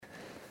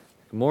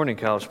Good morning,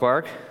 College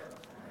Park.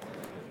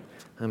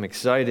 I'm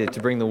excited to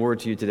bring the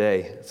word to you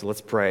today. So let's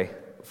pray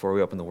before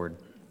we open the word.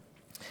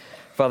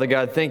 Father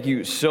God, thank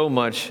you so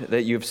much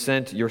that you've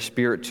sent your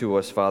Spirit to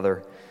us,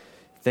 Father.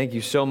 Thank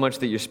you so much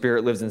that your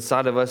Spirit lives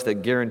inside of us,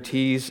 that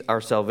guarantees our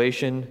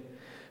salvation.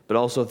 But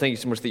also thank you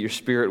so much that your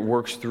Spirit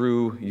works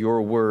through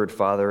your word,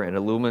 Father, and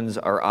illumines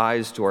our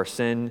eyes to our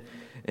sin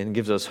and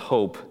gives us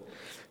hope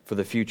for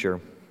the future.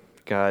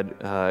 God,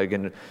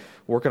 again,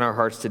 work in our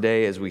hearts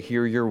today as we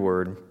hear your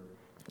word.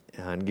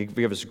 And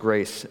give us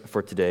grace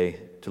for today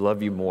to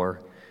love you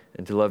more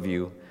and to love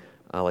you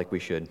like we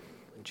should.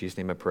 In Jesus'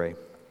 name I pray.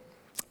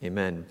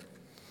 Amen.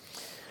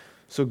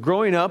 So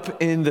growing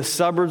up in the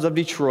suburbs of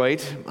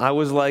Detroit, I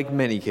was like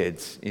many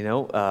kids,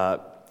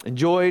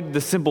 enjoyed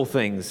the simple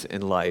things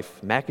in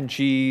life. Mac and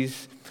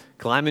cheese,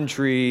 climbing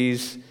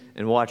trees,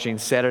 and watching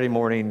Saturday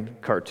morning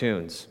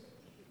cartoons.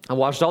 I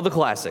watched all the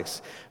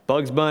classics,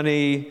 Bugs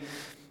Bunny,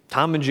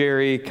 Tom and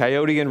Jerry,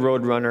 Coyote and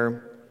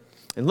Roadrunner.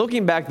 And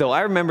looking back, though,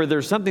 I remember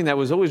there's something that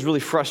was always really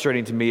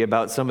frustrating to me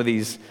about some of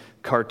these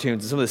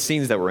cartoons and some of the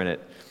scenes that were in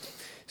it.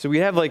 So we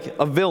have like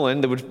a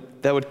villain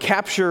that would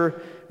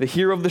capture the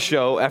hero of the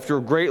show after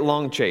a great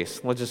long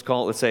chase. Let's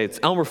say it's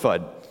Elmer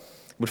Fudd.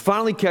 Would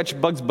finally catch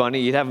Bugs Bunny.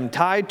 You'd have him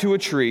tied to a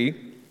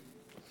tree.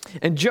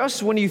 And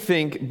just when you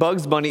think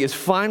Bugs Bunny is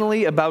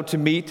finally about to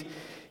meet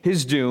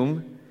his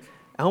doom,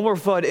 Elmer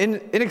Fudd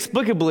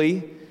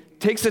inexplicably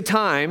takes the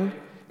time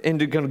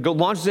and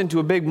launches into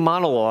a big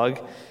monologue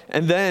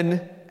and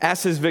then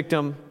asks his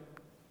victim,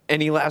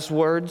 "Any last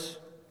words?"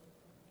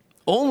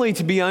 Only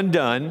to be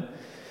undone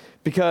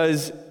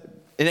because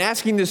in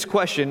asking this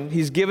question,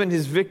 he's given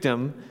his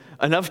victim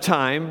enough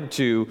time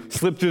to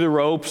slip through the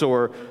ropes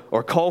or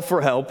call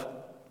for help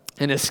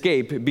and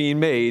escape being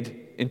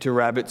made into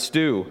rabbit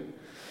stew.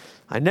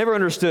 I never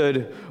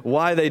understood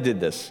why they did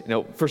this.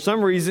 For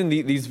some reason,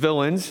 these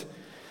villains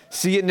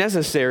see it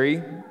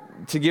necessary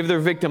to give their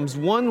victims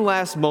one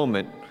last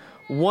moment,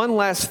 one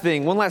last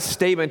thing, one last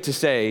statement to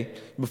say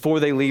before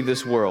they leave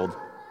this world.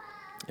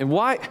 And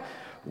why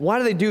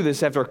do they do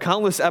this after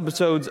countless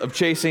episodes of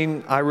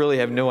chasing? I really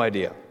have no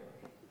idea.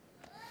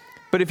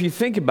 But if you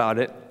think about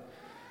it,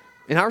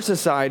 in our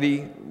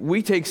society,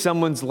 we take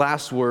someone's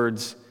last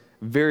words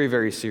very,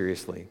 very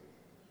seriously.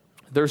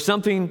 There's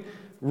something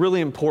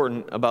really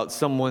important about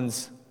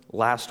someone's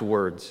last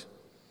words.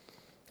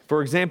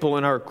 For example,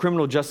 in our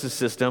criminal justice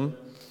system,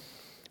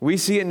 we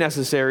see it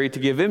necessary to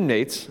give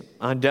inmates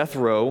on death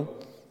row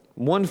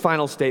one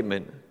final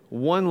statement,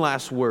 one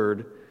last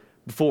word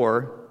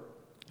before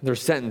their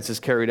sentence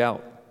is carried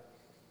out.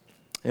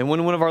 And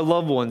when one of our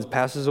loved ones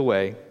passes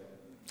away,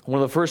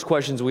 one of the first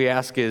questions we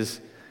ask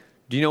is,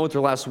 do you know what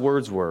their last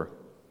words were?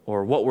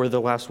 Or what were their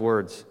last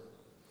words?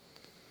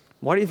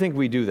 Why do you think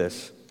we do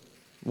this?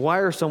 Why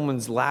are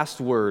someone's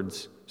last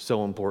words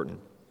so important?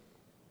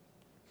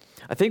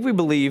 I think we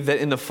believe that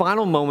in the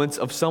final moments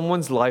of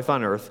someone's life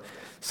on earth,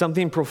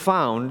 something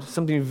profound,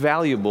 something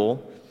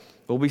valuable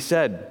will be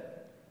said.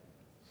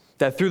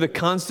 That through the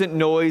constant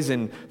noise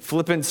and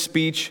flippant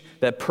speech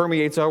that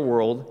permeates our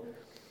world,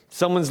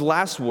 someone's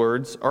last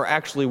words are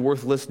actually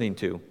worth listening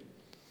to.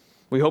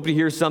 We hope to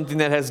hear something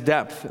that has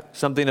depth,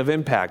 something of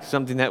impact,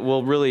 something that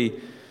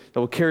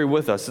will carry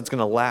with us, that's going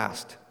to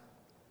last.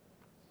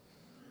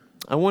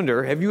 I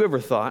wonder, have you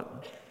ever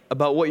thought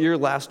about what your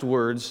last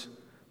words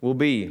will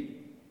be?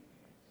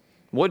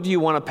 What do you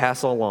want to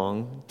pass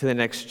along to the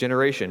next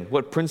generation?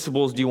 What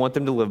principles do you want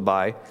them to live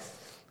by?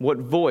 What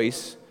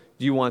voice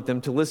do you want them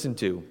to listen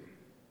to?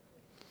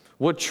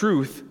 What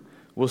truth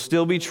will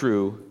still be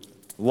true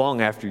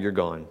long after you're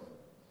gone?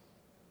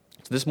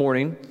 So this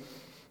morning,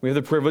 we have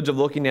the privilege of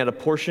looking at a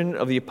portion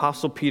of the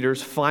Apostle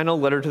Peter's final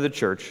letter to the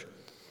church,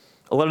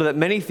 a letter that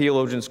many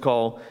theologians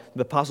call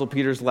the Apostle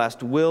Peter's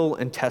last will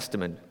and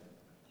testament.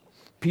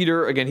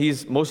 Peter, again,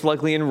 he's most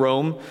likely in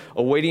Rome,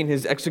 awaiting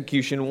his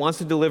execution, wants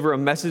to deliver a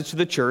message to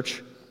the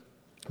church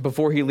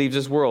before he leaves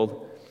this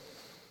world.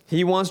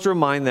 He wants to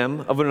remind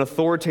them of an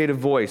authoritative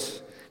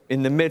voice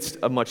in the midst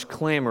of much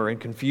clamor and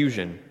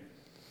confusion.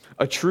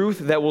 A truth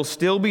that will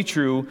still be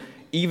true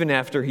even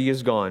after he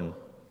is gone.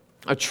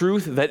 A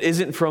truth that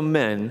isn't from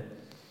men,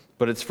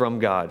 but it's from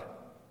God.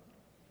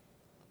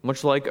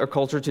 Much like our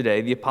culture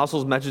today, the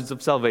apostles' message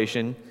of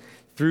salvation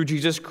through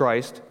Jesus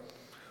Christ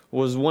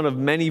was one of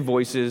many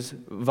voices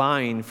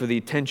vying for the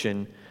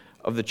attention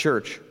of the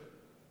church.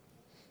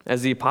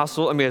 As the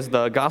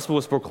gospel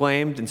was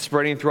proclaimed and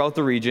spreading throughout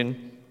the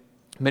region,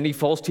 many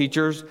false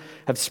teachers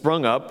have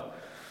sprung up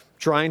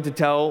trying to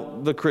tell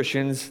the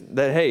Christians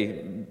that,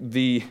 hey,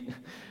 the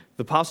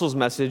apostles'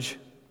 message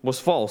was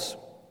false.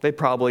 They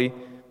probably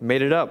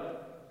made it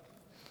up.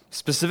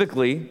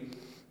 Specifically,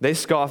 they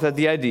scoffed at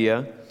the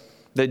idea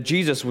that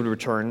Jesus would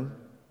return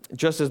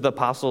just as the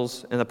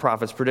apostles and the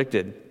prophets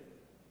predicted.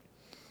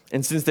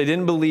 And since they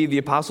didn't believe the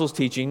apostles'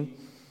 teaching,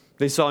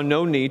 they saw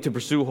no need to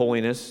pursue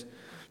holiness,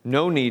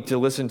 no need to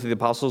listen to the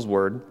apostles'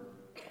 word,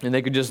 and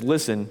they could just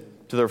listen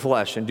to their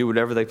flesh and do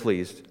whatever they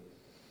pleased.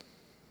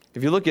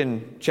 If you look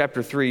in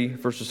chapter 3,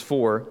 verses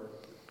 4,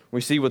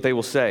 we see what they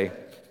will say.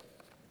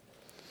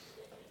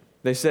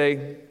 They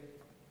say,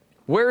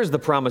 Where is the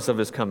promise of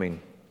his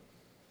coming?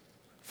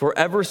 For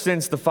ever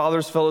since the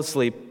fathers fell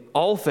asleep,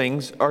 all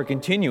things are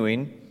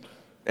continuing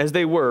as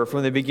they were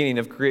from the beginning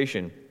of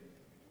creation.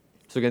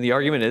 So again, the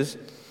argument is,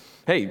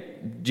 hey,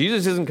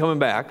 Jesus isn't coming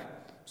back,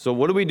 so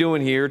what are we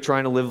doing here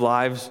trying to live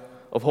lives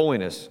of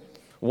holiness?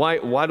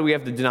 Why do we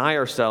have to deny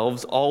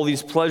ourselves all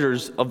these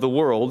pleasures of the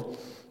world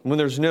when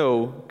there's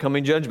no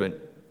coming judgment?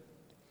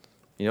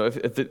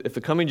 If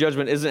the coming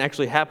judgment isn't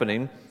actually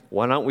happening,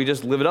 why don't we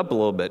just live it up a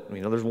little bit?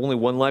 There's only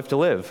one life to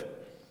live.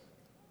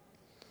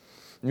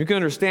 And you can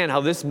understand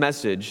how this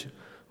message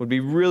would be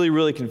really,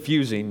 really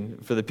confusing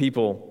for the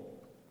people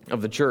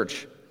of the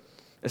church,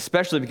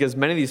 especially because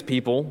many of these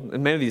people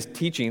and many of these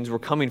teachings were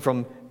coming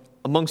from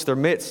amongst their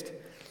midst.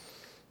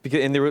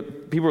 And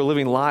people were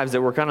living lives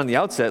that were kind of on the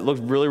outset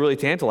looked really, really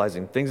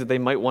tantalizing, things that they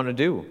might want to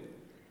do.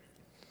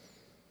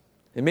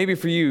 And maybe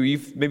for you,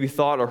 you've maybe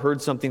thought or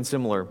heard something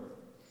similar.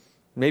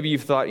 Maybe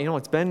you've thought,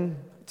 it's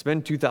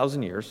been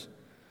 2,000 years.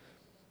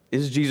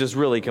 Is Jesus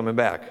really coming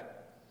back?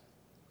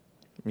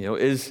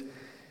 Is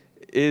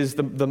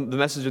the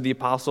message of the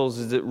apostles,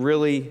 is it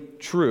really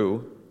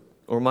true,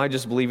 or am I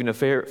just believing a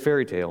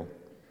fairy tale?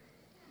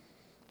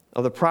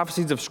 Are the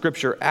prophecies of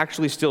Scripture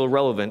actually still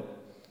relevant,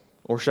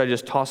 or should I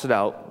just toss it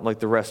out like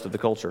the rest of the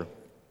culture?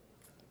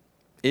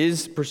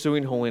 Is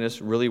pursuing holiness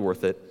really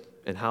worth it,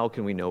 and how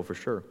can we know for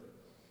sure?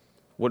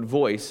 What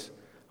voice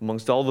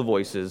amongst all the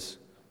voices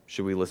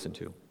should we listen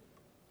to?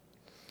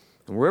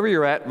 And wherever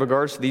you're at in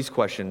regards to these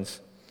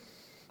questions,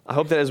 I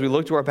hope that as we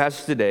look to our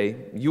passage today,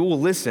 you will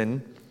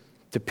listen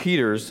to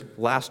Peter's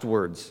last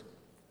words.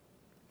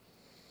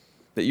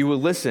 That you will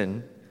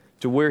listen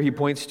to where he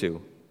points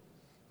to.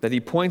 That he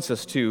points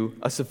us to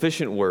a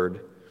sufficient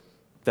word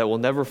that will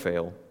never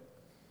fail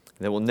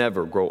and that will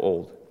never grow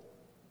old.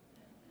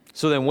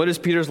 So then, what is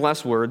Peter's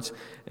last words,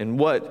 and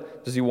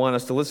what does he want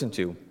us to listen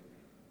to?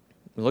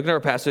 Looking at our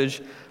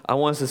passage, I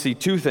want us to see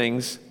two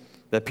things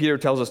that Peter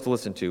tells us to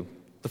listen to.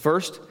 The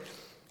first,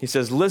 he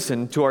says,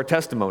 listen to our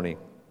testimony.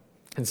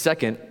 And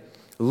second,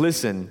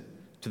 listen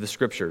to the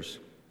Scriptures.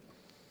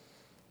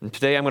 And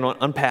today I'm going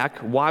to unpack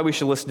why we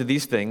should listen to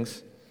these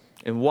things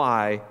and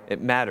why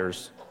it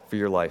matters for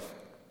your life.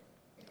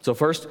 So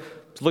first,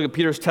 let's look at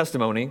Peter's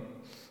testimony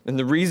and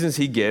the reasons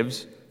he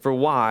gives for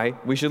why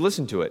we should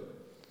listen to it.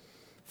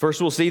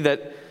 First, we'll see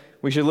that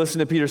we should listen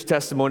to Peter's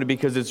testimony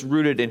because it's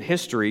rooted in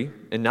history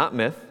and not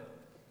myth.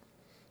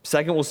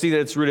 Second, we'll see that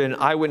it's rooted in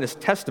eyewitness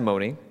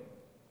testimony.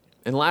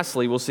 And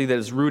lastly, we'll see that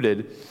it's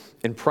rooted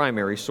in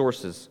primary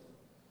sources.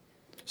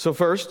 So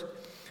first,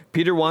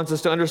 Peter wants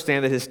us to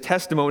understand that his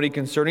testimony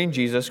concerning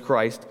Jesus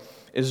Christ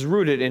is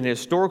rooted in a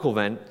historical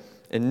event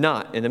and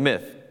not in a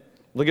myth.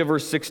 Look at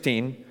verse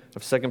 16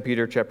 of 2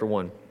 Peter chapter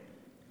 1.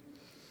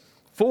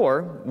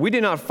 For we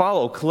did not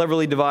follow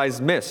cleverly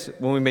devised myths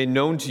when we made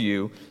known to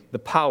you the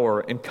power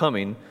and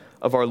coming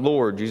of our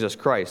Lord Jesus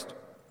Christ.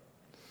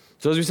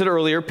 So as we said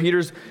earlier,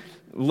 Peter's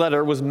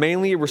letter was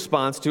mainly a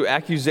response to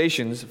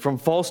accusations from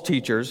false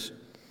teachers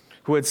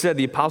who had said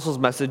the apostles'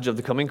 message of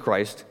the coming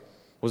Christ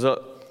was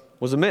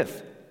a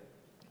myth.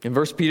 In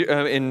verse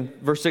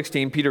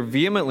 16, Peter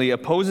vehemently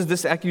opposes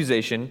this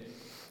accusation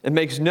and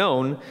makes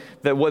known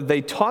that what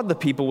they taught the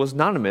people was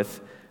not a myth,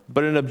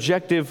 but an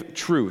objective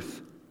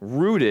truth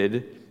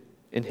rooted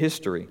in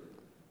history.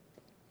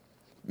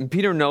 And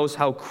Peter knows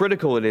how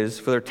critical it is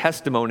for their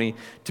testimony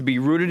to be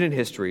rooted in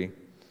history,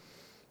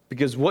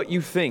 because what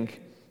you think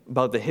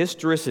about the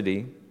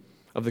historicity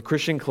of the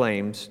Christian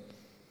claims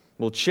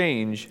will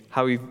change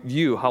how you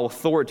view how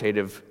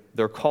authoritative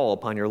their call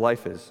upon your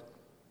life is.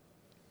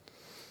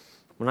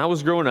 When I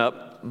was growing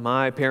up,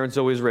 my parents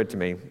always read to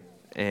me,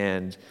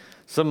 and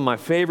some of my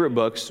favorite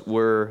books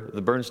were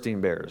the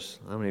Bernstein Bears.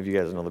 How many of you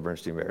guys know the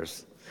Bernstein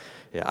Bears?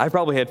 Yeah, I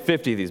probably had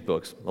 50 of these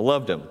books. I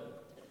loved them.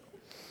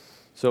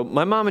 So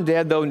my mom and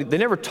dad, though, they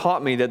never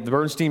taught me that the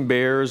Bernstein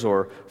Bears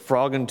or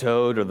Frog and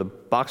Toad or the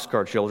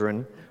Boxcar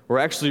Children were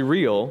actually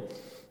real,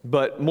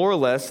 but more or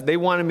less, they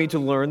wanted me to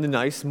learn the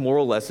nice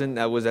moral lesson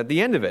that was at the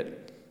end of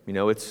it.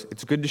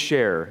 It's good to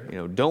share.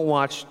 Don't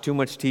watch too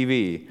much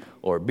TV,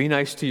 or be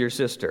nice to your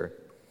sister.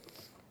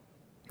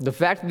 The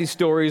fact that these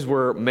stories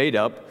were made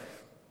up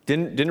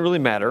didn't really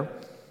matter.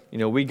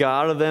 We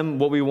got out of them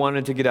what we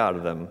wanted to get out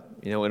of them.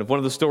 And if one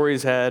of the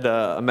stories had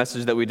a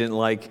message that we didn't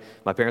like,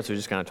 my parents would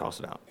just kind of toss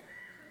it out.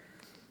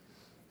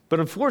 But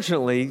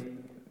unfortunately,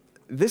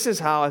 this is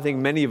how I think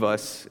many of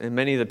us and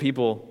many of the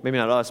people, maybe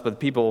not us, but the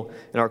people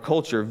in our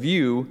culture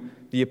view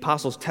the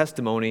apostles'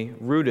 testimony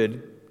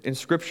rooted in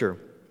Scripture.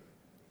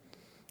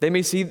 They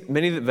may see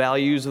many of the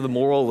values of the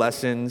moral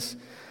lessons,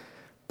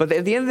 but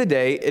at the end of the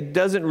day, it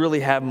doesn't really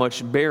have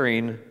much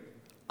bearing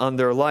on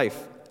their life.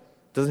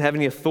 It doesn't have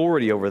any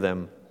authority over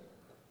them.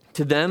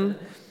 To them,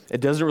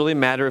 it doesn't really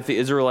matter if the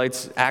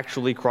Israelites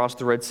actually crossed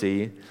the Red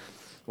Sea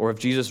or if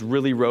Jesus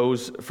really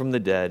rose from the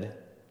dead.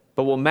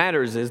 But what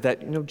matters is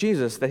that,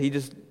 Jesus, that he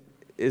just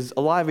is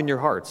alive in your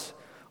hearts,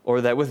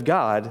 or that with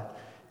God,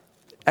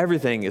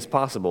 everything is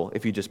possible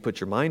if you just put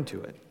your mind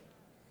to it.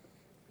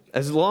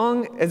 As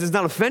long as it's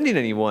not offending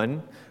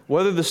anyone,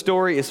 whether the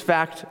story is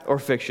fact or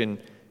fiction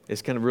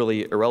is kind of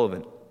really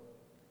irrelevant.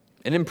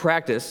 And in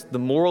practice, the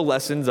moral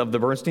lessons of the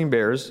Bernstein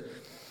Bears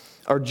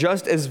are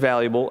just as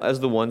valuable as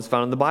the ones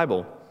found in the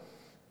Bible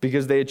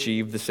because they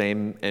achieve the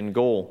same end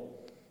goal.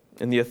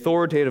 And the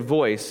authoritative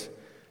voice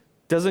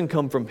doesn't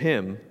come from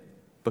him,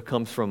 but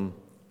comes from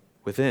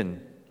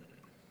within.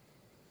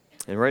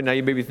 And right now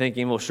you may be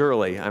thinking, well,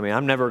 surely,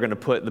 I'm never going to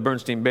put the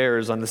Bernstein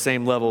Bears on the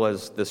same level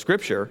as the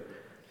Scripture.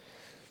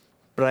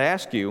 But I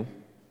ask you,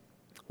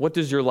 what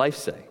does your life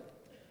say?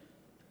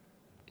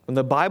 When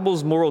the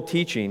Bible's moral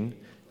teaching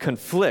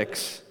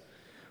conflicts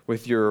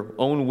with your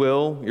own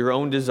will, your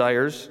own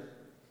desires,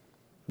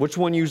 which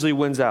one usually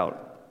wins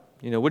out?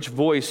 Which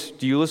voice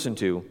do you listen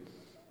to?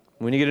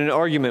 When you get in an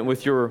argument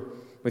with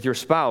your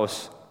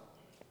spouse,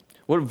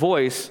 what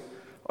voice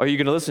are you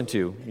going to listen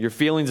to? Your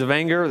feelings of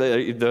anger,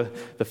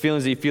 the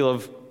feelings that you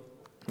feel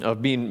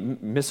of being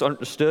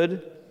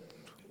misunderstood,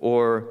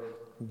 or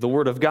the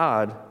Word of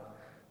God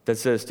that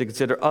says to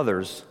consider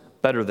others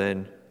better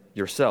than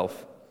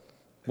yourself?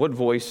 What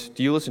voice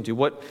do you listen to?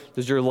 What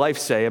does your life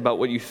say about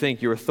what you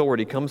think your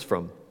authority comes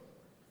from?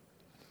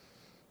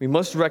 We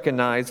must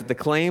recognize that the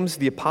claims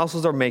the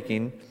apostles are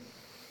making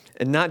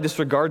and not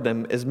disregard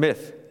them as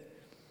myth.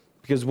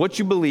 Because what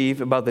you believe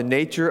about the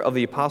nature of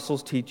the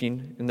apostles'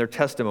 teaching and their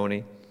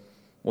testimony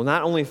will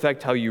not only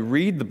affect how you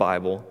read the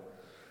Bible,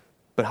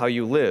 but how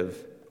you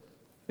live,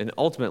 and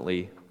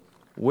ultimately,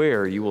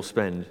 where you will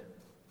spend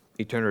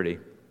eternity.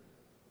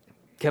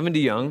 Kevin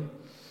DeYoung,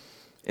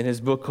 in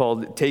his book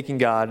called Taking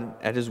God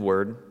at His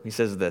Word, he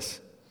says this: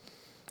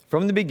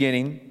 "From the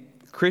beginning,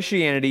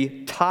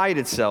 Christianity tied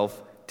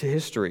itself to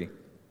history.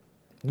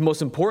 The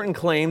most important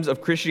claims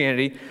of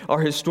Christianity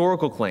are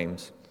historical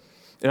claims.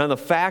 And on the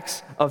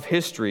facts of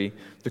history,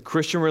 the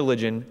Christian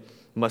religion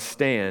must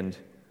stand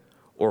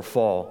or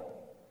fall."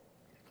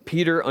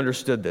 Peter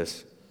understood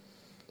this.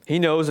 He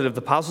knows that if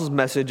the apostles'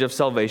 message of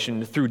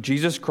salvation through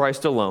Jesus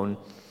Christ alone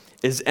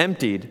is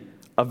emptied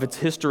of its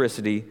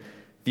historicity,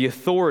 the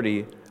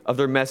authority of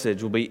their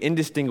message will be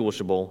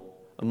indistinguishable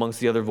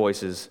amongst the other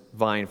voices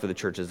vying for the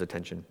church's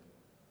attention.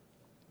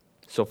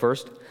 So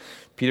first,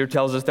 Peter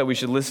tells us that we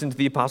should listen to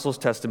the apostles'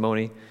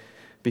 testimony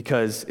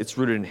because it's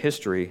rooted in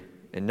history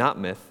and not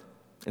myth.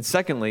 And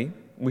secondly,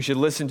 we should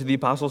listen to the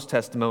apostles'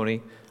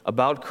 testimony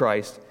about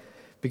Christ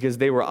because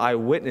they were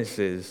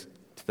eyewitnesses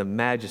to the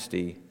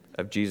majesty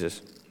of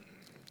Jesus.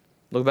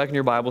 Look back in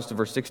your Bibles to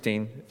verse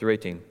 16 through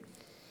 18.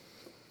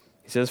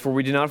 He says, "For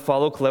we do not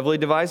follow cleverly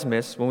devised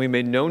myths when we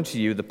made known to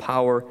you the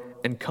power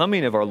and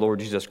coming of our Lord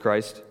Jesus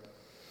Christ,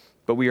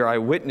 but we are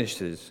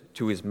eyewitnesses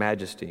to his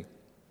majesty.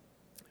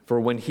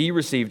 For when he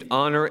received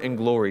honor and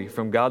glory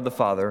from God the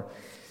Father,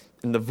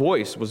 and the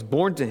voice was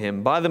borne to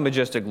him by the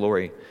majestic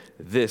glory,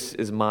 'This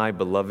is my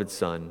beloved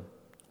Son,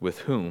 with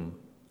whom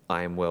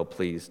I am well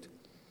pleased.'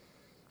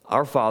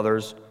 Our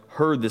fathers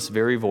heard this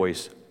very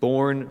voice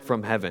borne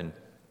from heaven,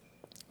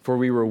 for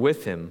we were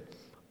with him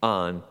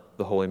on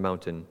the holy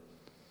mountain."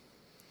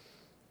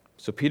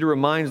 So Peter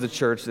reminds the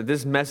church that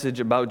this message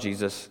about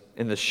Jesus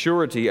and the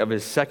surety of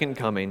his second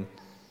coming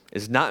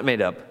is not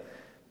made up,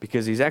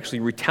 because he's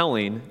actually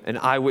retelling an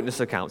eyewitness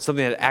account,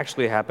 something that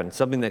actually happened,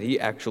 something that he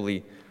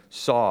actually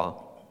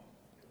saw.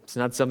 It's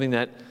not something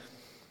that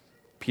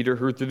Peter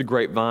heard through the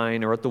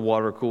grapevine or at the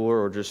water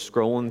cooler or just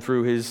scrolling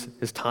through his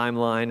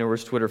timeline or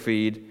his Twitter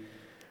feed,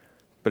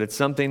 but it's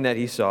something that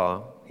he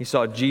saw. He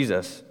saw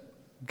Jesus,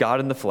 God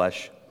in the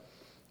flesh,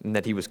 and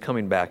that he was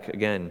coming back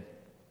again.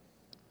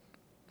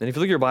 And if you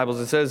look at your Bibles,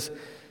 it says,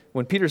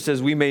 when Peter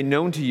says, "We made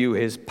known to you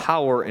his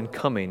power and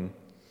coming,"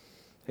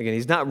 again,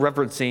 he's not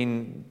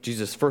referencing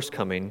Jesus' first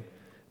coming,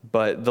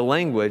 but the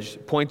language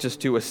points us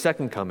to a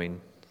second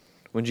coming,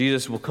 when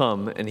Jesus will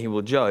come and he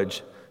will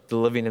judge the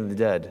living and the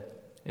dead,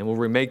 and will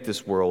remake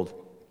this world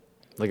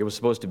like it was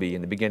supposed to be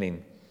in the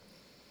beginning.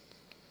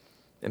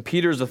 And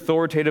Peter's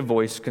authoritative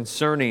voice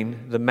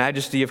concerning the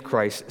majesty of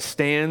Christ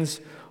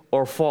stands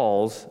or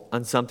falls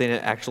on something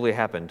that actually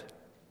happened,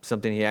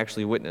 something he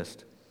actually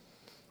witnessed.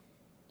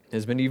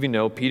 As many of you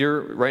know,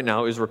 Peter right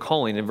now is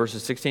recalling in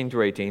verses 16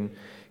 through 18,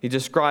 he's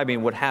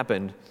describing what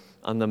happened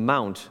on the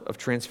Mount of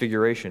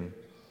Transfiguration,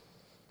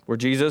 where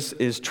Jesus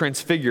is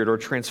transfigured or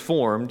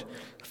transformed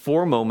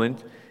for a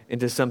moment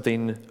into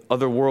something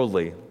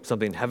otherworldly,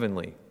 something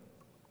heavenly.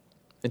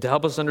 And to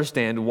help us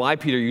understand why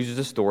Peter uses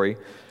this story,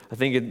 I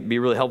think it'd be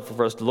really helpful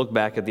for us to look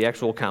back at the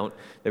actual account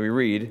that we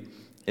read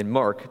in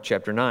Mark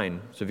chapter 9.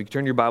 So if you could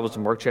turn your Bibles to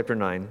Mark chapter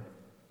 9,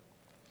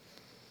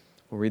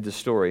 we'll read the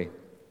story.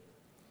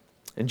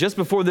 And just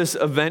before this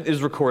event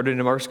is recorded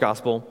in Mark's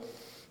gospel,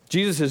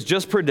 Jesus has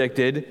just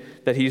predicted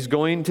that he's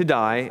going to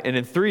die, and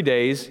in 3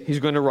 days, he's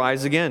going to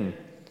rise again.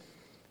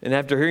 And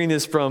after hearing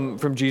this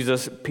from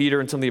Jesus, Peter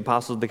and some of the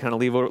apostles, they kind of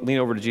lean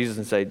over to Jesus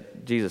and say,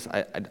 "Jesus,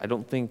 I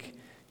don't think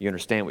you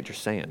understand what you're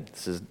saying.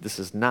 This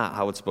is not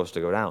how it's supposed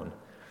to go down."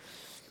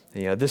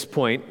 And, at this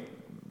point,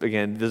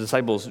 again, the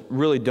disciples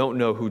really don't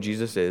know who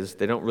Jesus is.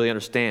 They don't really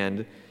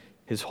understand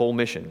his whole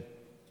mission.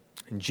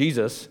 And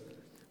Jesus,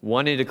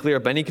 wanting to clear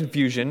up any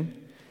confusion,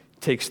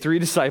 takes 3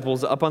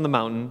 disciples up on the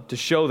mountain to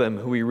show them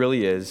who he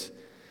really is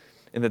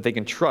and that they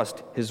can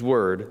trust his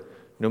word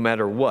no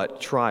matter what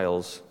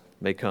trials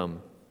may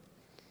come.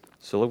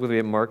 So look with me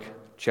at Mark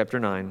chapter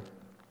 9.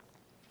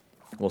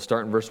 We'll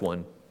start in verse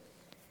 1.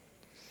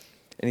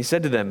 And he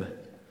said to them,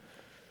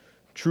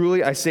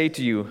 "Truly I say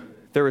to you,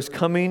 there are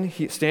some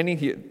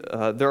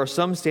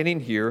standing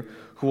here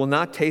who will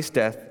not taste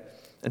death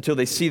until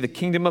they see the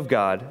kingdom of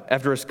God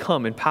after it has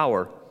come in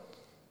power."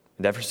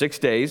 And after 6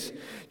 days,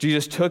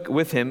 Jesus took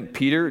with him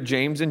Peter,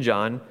 James, and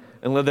John,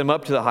 and led them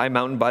up to the high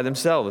mountain by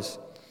themselves.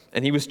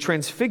 And he was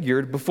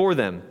transfigured before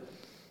them,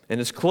 and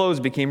his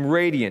clothes became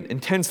radiant,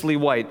 intensely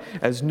white,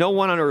 as no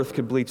one on earth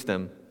could bleach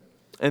them.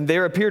 And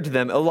there appeared to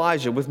them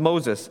Elijah with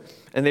Moses,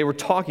 and they were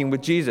talking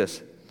with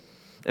Jesus.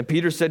 And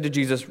Peter said to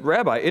Jesus,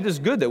 "Rabbi, it is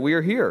good that we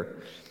are here.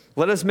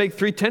 Let us make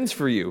 3 tents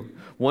for you,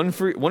 one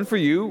for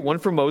you, one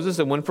for Moses,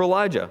 and one for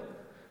Elijah."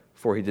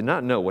 For he did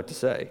not know what to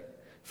say,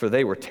 for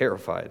they were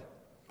terrified.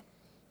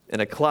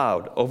 And a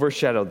cloud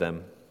overshadowed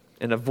them,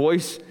 and a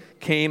voice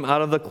came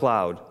out of the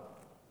cloud,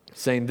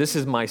 saying, "This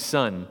is my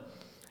son,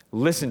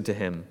 listen to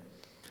him."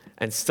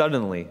 And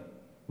suddenly,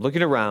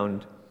 looking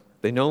around,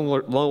 they no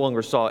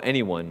longer saw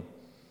anyone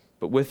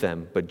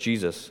but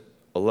Jesus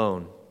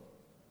alone.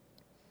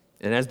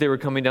 And as they were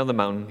coming down the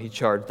mountain, he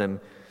charged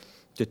them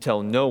to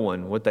tell no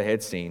one what they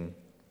had seen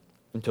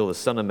until the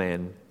Son of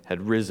Man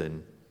had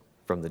risen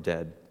from the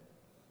dead.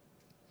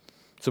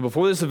 So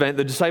before this event,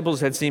 the disciples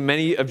had seen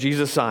many of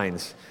Jesus'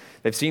 signs.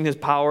 They've seen his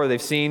power,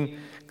 they've seen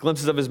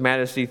glimpses of his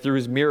majesty through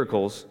his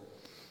miracles.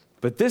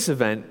 But this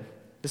event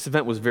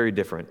was very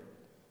different.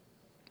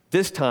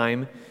 This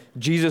time,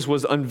 Jesus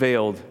was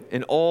unveiled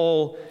in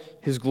all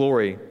his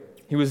glory.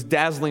 He was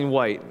dazzling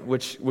white,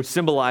 which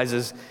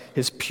symbolizes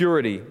his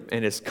purity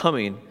and his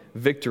coming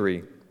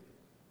victory.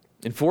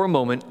 And for a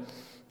moment,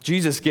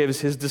 Jesus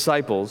gives his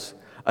disciples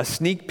a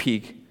sneak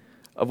peek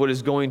of what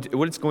it's going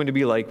to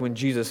be like when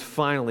Jesus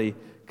finally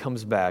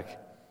comes back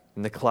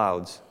in the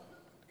clouds,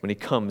 when he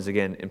comes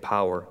again in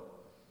power.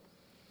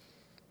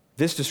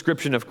 This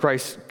description of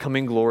Christ's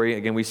coming glory,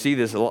 again, we see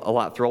this a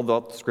lot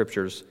throughout the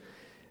scriptures.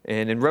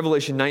 And in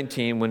Revelation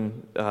 19,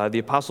 when the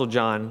Apostle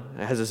John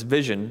has this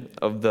vision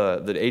of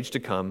the age to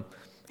come,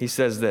 he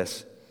says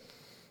this,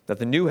 that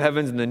the new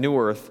heavens and the new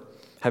earth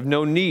have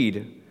no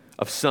need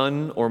of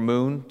sun or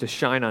moon to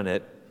shine on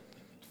it,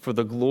 for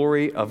the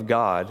glory of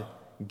God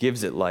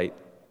gives it light,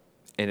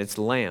 and its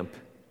lamp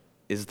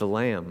is the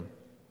Lamb.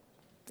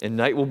 And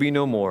night will be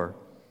no more.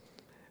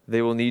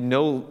 They will need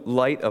no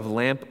light of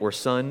lamp or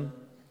sun,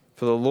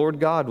 for the Lord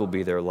God will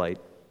be their light,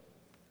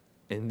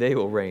 and they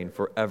will reign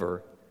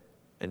forever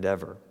and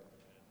ever.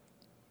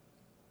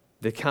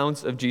 The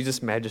accounts of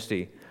Jesus'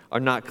 majesty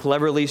are not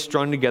cleverly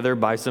strung together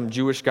by some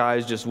Jewish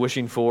guys just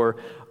wishing for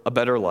a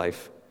better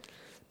life,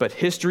 but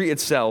history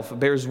itself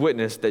bears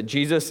witness that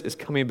Jesus is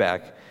coming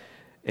back,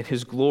 and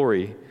his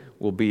glory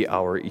will be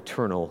our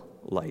eternal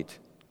light.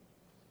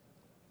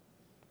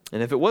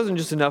 And if it wasn't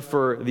just enough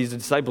for these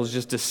disciples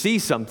just to see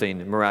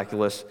something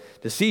miraculous,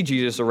 to see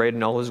Jesus arrayed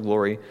in all his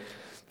glory,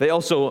 they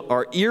also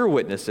are ear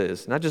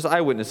witnesses, not just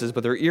eyewitnesses,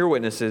 but they're ear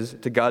witnesses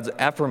to God's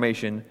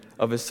affirmation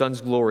of his Son's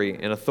glory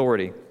and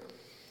authority.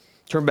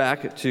 Turn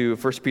back to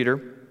 2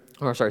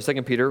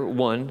 Peter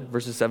 1,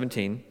 verses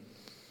 17.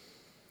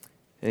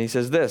 And he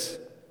says this,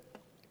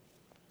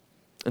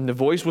 "And the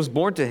voice was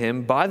borne to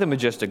him by the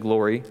majestic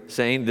glory,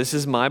 saying, 'This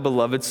is my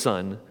beloved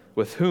Son,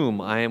 with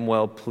whom I am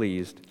well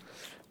pleased.'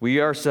 We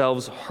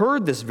ourselves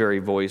heard this very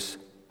voice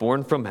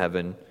borne from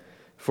heaven,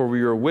 for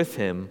we were with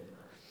him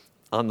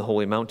on the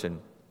holy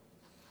mountain."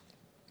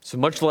 So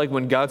much like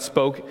when God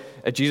spoke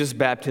at Jesus'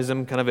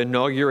 baptism, kind of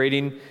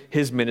inaugurating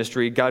his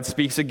ministry, God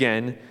speaks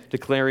again,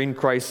 declaring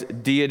Christ's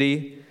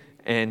deity,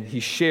 and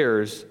he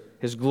shares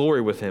his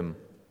glory with him.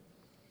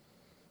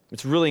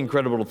 It's really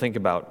incredible to think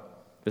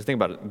about. Just think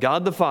about it.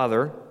 God the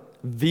Father,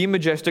 the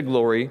majestic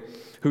glory,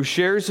 who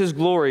shares his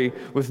glory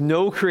with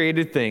no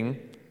created thing,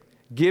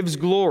 gives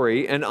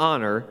glory and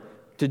honor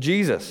to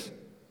Jesus,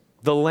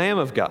 the Lamb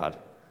of God,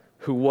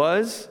 who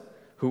was,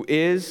 who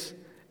is,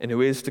 and who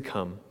is to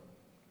come.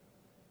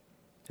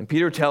 And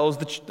Peter tells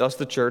us,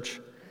 the church,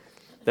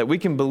 that we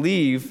can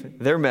believe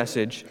their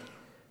message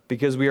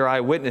because we are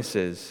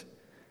eyewitnesses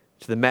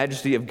to the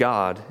majesty of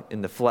God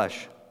in the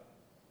flesh.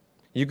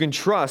 You can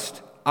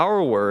trust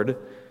our word,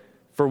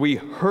 for we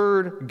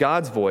heard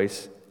God's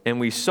voice and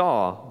we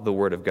saw the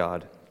word of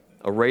God,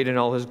 arrayed in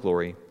all his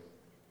glory.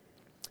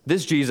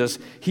 This Jesus,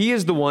 he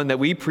is the one that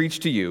we preach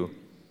to you.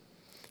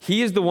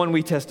 He is the one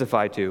we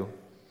testify to.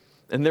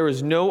 And there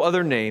is no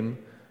other name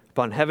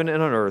upon heaven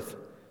and on earth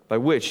by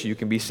which you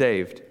can be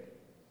saved.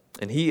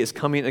 And he is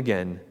coming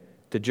again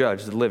to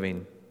judge the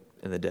living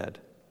and the dead.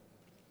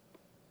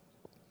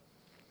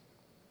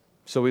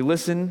 So we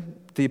listen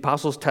to the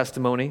apostles'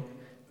 testimony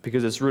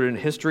because it's rooted in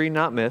history,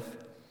 not myth.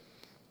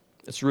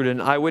 It's rooted in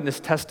eyewitness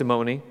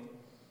testimony.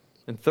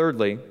 And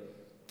thirdly,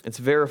 it's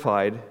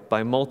verified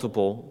by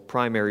multiple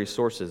primary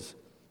sources.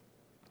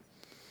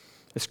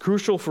 It's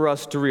crucial for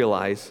us to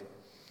realize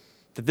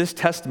that this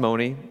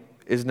testimony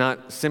is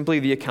not simply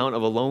the account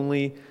of a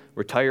lonely,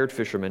 retired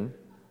fisherman,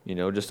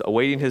 just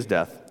awaiting his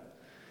death,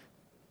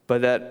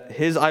 but that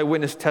his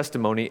eyewitness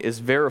testimony is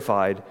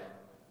verified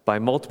by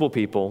multiple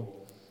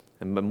people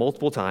and by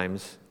multiple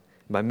times,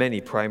 by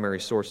many primary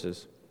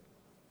sources.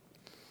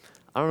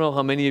 I don't know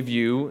how many of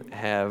you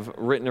have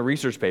written a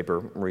research paper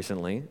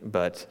recently,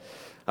 but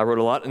I wrote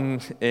a lot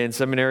in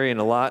seminary and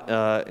a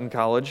lot in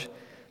college.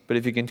 But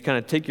if you can kind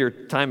of take your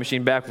time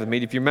machine back with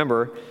me, if you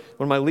remember,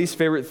 one of my least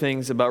favorite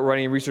things about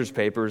writing research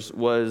papers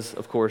was,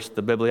 of course,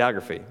 the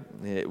bibliography.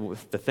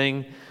 The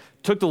thing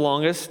took the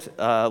longest,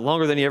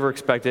 longer than you ever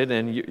expected,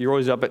 and you're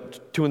always up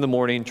at 2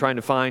 a.m. trying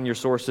to find your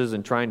sources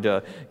and trying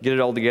to get it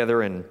all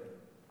together and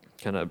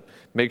kind of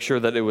make sure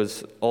that it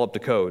was all up to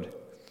code.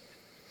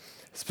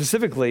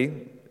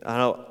 Specifically, I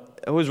know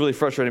it was really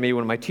frustrating me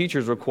when my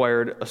teachers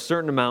required a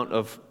certain amount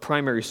of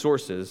primary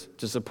sources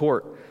to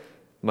support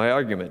my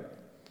argument.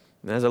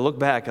 And as I look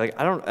back,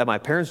 at my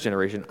parents'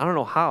 generation, I don't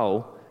know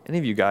how any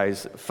of you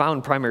guys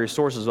found primary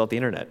sources without the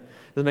internet.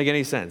 It doesn't make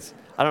any sense.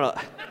 I don't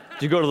know.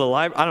 Did you go to the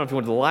library? I don't know if you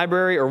went to the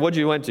library or what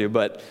you went to,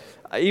 but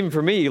even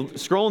for me,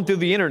 scrolling through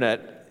the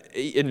internet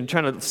and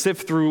trying to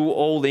sift through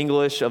old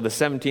English of the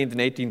 17th and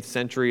 18th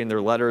century and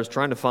their letters,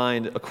 trying to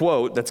find a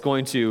quote that's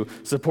going to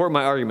support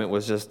my argument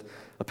was just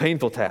a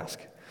painful task.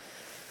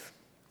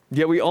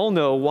 Yet we all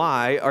know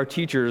why our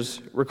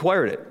teachers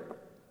required it.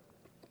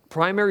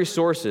 Primary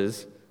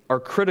sources are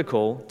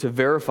critical to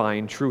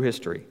verifying true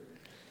history.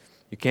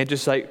 You can't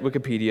just cite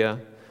Wikipedia,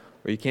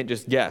 or you can't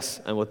just guess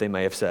on what they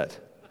may have said.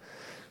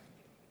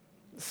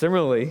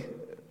 Similarly,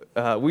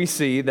 we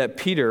see that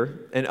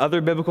Peter and other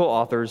biblical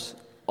authors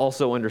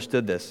also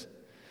understood this.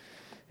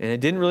 And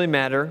it didn't really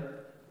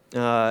matter,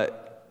 and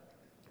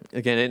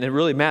it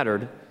really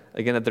mattered,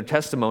 that their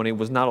testimony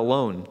was not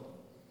alone,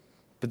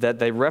 but that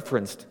they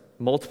referenced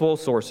multiple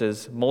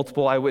sources,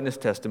 multiple eyewitness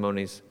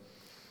testimonies,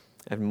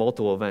 and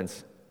multiple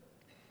events.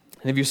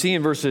 And if you see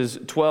in verses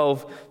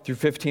 12 through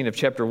 15 of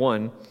chapter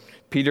 1,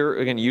 Peter,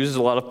 again, uses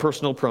a lot of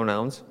personal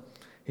pronouns.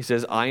 He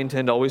says, I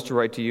intend always to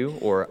write to you,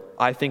 or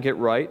I think it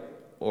right,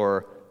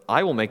 or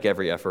I will make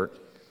every effort.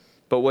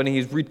 But when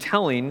he's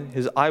retelling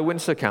his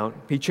eyewitness account,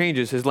 he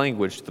changes his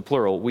language to the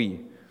plural,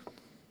 we.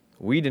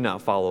 We did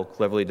not follow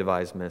cleverly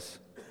devised myths.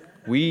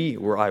 We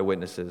were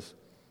eyewitnesses.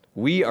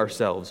 We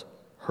ourselves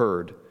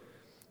heard.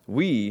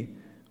 We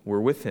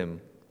were with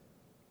him.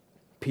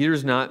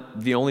 Peter's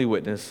not the only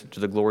witness to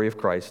the glory of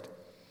Christ,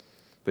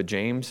 but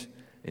James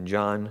and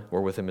John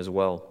were with him as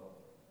well.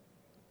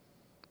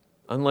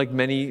 Unlike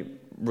many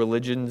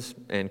religions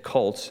and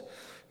cults,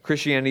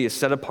 Christianity is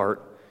set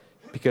apart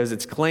because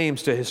its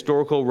claims to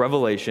historical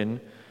revelation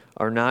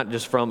are not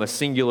just from a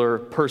singular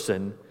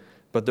person,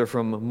 but they're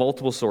from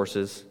multiple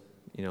sources,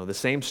 the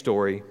same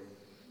story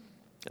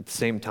at the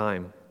same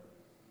time.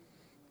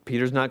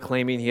 Peter's not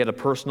claiming he had a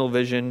personal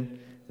vision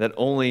that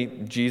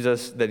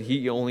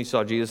he only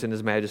saw Jesus in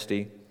his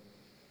majesty,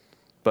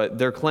 but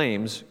his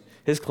claims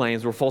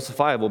were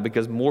falsifiable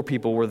because more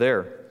people were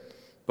there.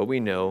 But we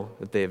know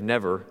that they have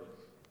never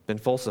been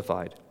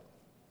falsified.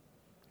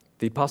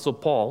 The Apostle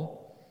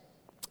Paul,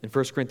 in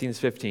 1 Corinthians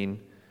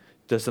 15,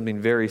 does something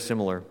very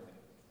similar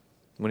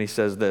when he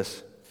says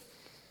this: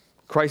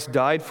 Christ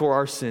died for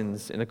our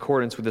sins in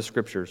accordance with the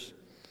Scriptures,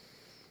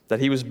 that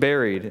he was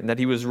buried, and that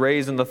he was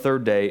raised on the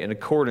third day in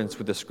accordance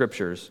with the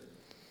Scriptures,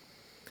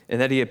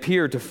 and that he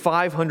appeared to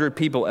 500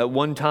 people at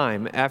one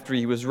time after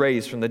he was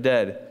raised from the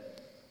dead.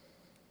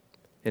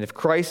 And if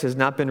Christ has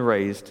not been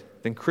raised,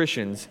 then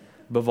Christians,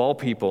 above all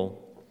people,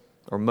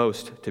 are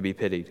most to be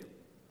pitied.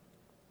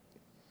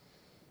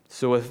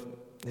 So with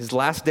his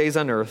last days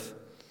on earth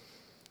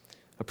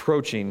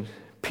approaching,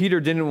 Peter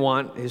didn't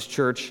want his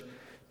church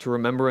to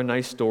remember a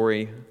nice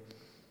story,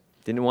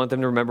 didn't want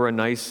them to remember a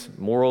nice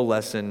moral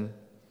lesson,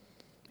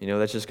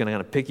 that's just going to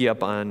kind of pick you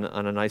up on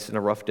a nice and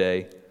a rough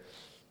day.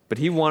 But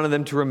he wanted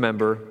them to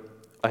remember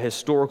a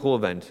historical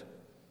event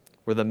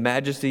where the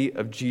majesty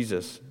of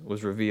Jesus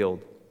was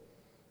revealed,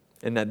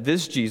 and that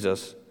this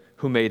Jesus,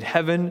 who made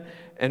heaven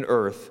and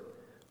earth,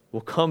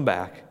 will come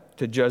back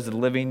to judge the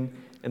living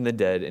and the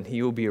dead, and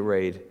he will be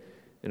arrayed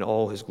in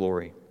all his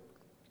glory.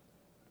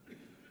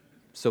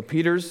 So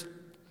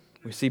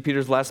we see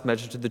Peter's last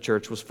message to the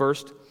church was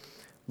first,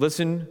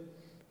 listen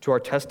to our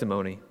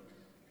testimony.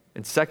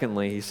 And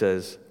secondly, he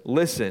says,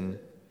 listen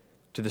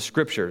to the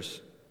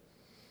Scriptures.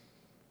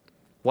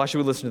 Why should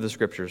we listen to the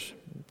Scriptures?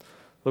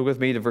 Look with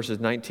me to verses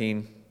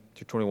 19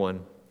 through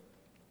 21.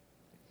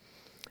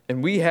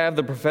 And we have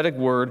the prophetic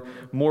word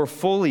more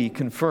fully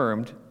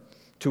confirmed,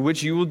 to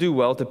which you will do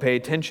well to pay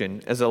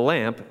attention as a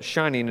lamp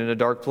shining in a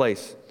dark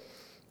place,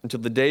 until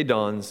the day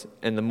dawns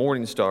and the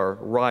morning star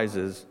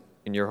rises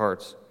in your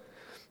hearts.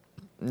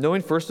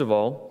 Knowing, first of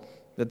all,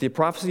 that no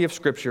prophecy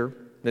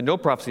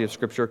of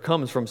Scripture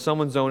comes from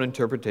someone's own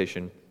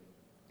interpretation.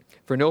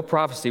 For no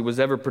prophecy was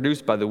ever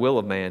produced by the will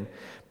of man,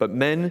 but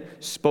men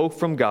spoke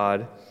from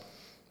God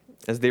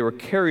as they were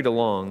carried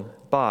along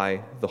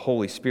by the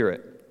Holy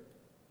Spirit.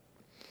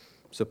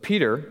 So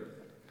Peter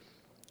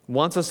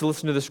wants us to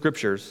listen to the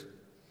Scriptures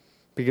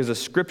because the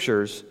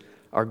Scriptures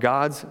are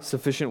God's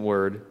sufficient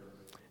word,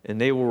 and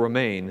they will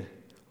remain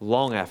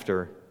long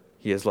after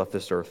he has left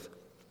this earth.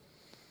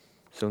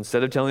 So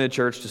instead of telling the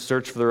church to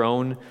search for their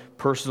own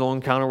personal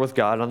encounter with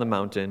God on the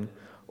mountain,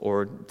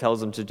 or tells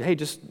them to, hey,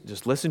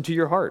 just listen to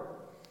your heart.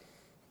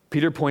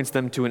 Peter points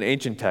them to an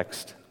ancient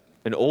text,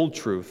 an old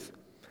truth,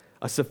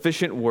 a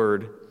sufficient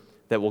word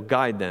that will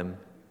guide them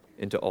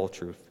into all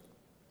truth.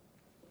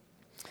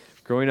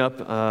 Growing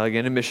up,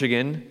 again in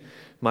Michigan,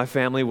 my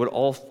family would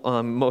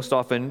most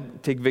often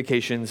take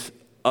vacations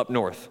up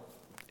north.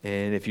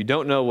 And if you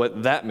don't know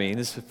what that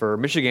means, for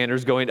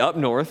Michiganders, going up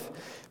north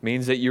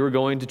means that you're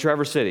going to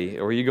Traverse City,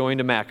 or you're going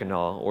to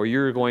Mackinac, or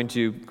you're going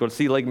to go to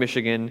see Lake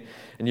Michigan,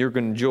 and you're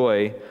going to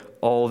enjoy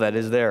all that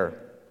is there.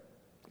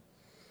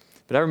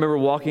 But I remember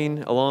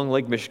walking along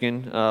Lake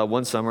Michigan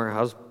one summer. I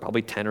was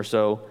probably 10 or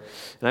so.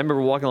 And I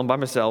remember walking along by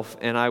myself,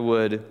 and I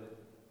would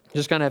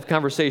just kind of have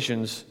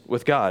conversations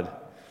with God.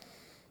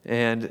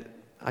 And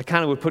I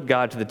kind of would put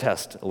God to the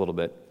test a little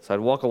bit. So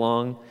I'd walk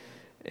along,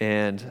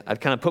 and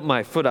I'd kind of put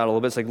my foot out a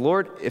little bit. It's like,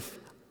 Lord, if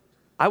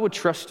I would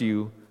trust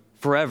you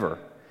forever,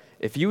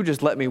 if you would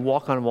just let me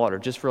walk on water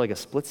just for like a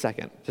split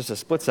second.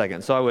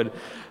 So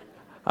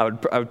I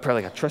would pray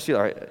like, I trust you.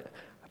 All right.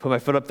 I put my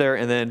foot up there,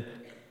 and then,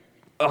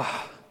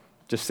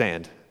 just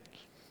sand.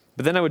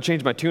 But then I would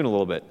change my tune a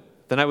little bit.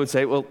 Then I would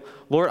say, well,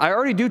 Lord, I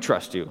already do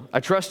trust you. I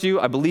trust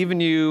you. I believe in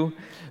you.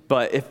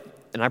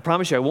 And I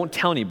promise you, I won't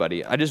tell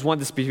anybody. I just want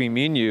this between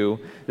me and you,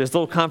 this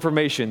little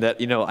confirmation that,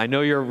 I know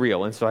you're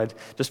real. And so I'd,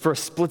 just for a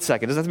split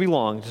second, it doesn't have to be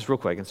long, just real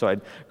quick. And so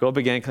I'd go up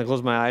again, kind of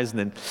close my eyes, and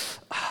then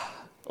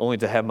only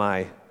to have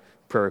my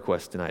prayer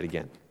request denied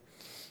again.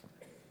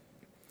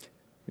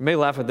 You may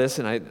laugh at this,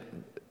 but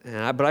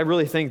I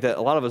really think that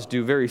a lot of us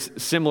do very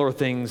similar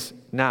things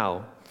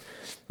now.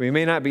 We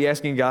may not be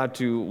asking God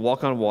to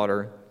walk on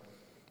water,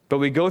 but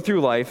we go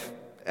through life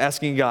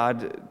asking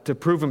God to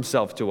prove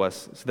himself to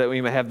us so that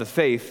we may have the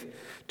faith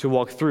to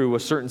walk through a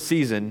certain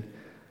season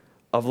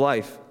of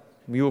life.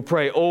 We will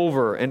pray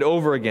over and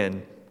over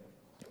again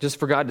just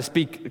for God to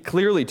speak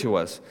clearly to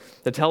us,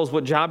 to tell us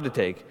what job to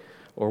take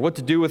or what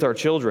to do with our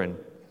children.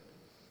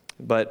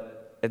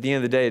 But at the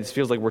end of the day, it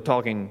feels like we're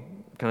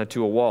talking kind of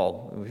to a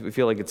wall. We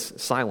feel like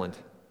it's silent.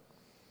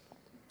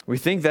 We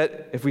think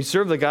that if we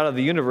serve the God of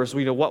the universe,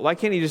 why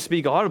can't he just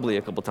speak audibly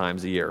a couple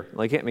times a year?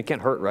 Like, it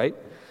can't hurt, right?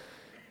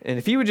 And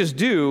if he would just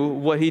do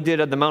what he did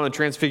at the Mount of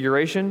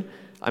Transfiguration,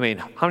 how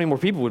many more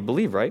people would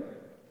believe, right?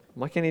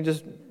 Why can't he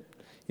just,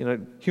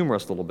 humor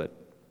us a little bit?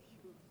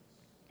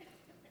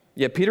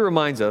 Yet Peter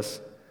reminds us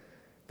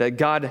that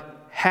God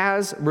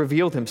has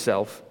revealed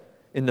himself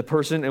in the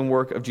person and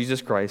work of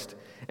Jesus Christ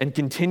and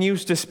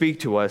continues to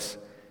speak to us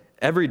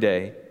every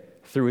day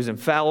through his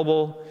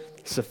infallible,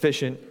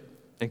 sufficient,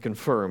 and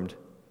confirmed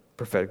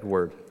prophetic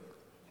word.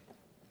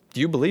 Do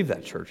you believe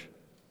that, church?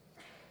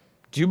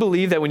 Do you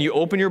believe that when you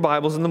open your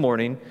Bibles in the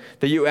morning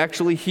that you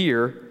actually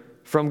hear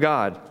from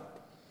God?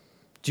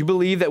 Do you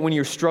believe that when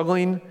you're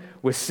struggling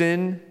with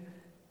sin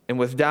and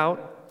with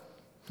doubt,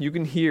 you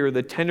can hear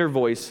the tender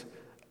voice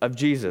of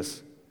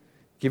Jesus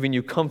giving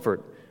you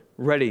comfort,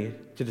 ready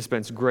to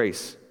dispense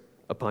grace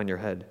upon your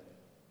head?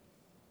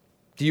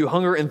 Do you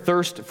hunger and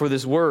thirst for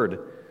this word,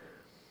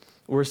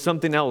 or has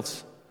something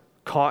else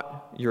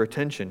caught your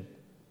attention?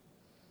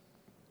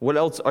 What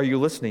else are you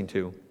listening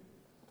to?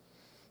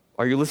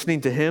 Are you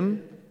listening to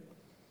him,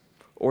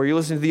 or are you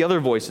listening to the other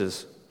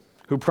voices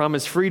who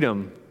promise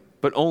freedom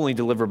but only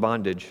deliver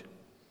bondage,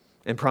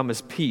 and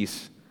promise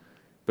peace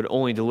but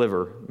only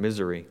deliver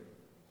misery?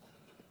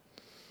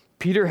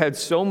 Peter had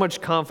so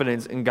much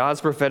confidence in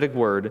God's prophetic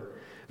word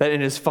that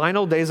in his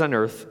final days on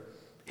earth,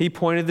 he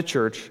pointed the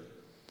church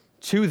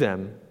to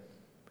them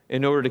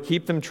in order to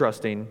keep them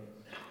trusting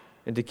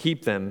and to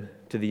keep them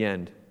to the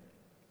end.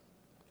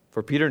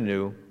 For Peter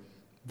knew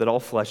that all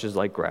flesh is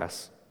like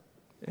grass,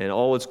 and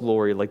all its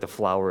glory like the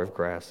flower of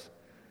grass.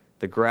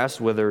 The grass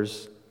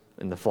withers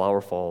and the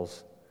flower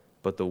falls,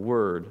 but the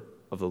word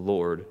of the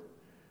Lord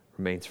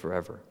remains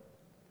forever.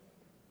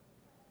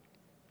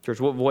 Church,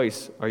 what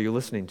voice are you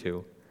listening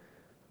to?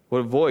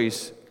 What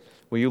voice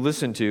will you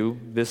listen to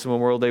this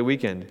Memorial Day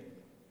weekend?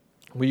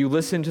 Will you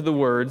listen to the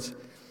words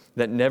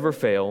that never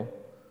fail,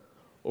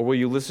 or will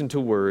you listen to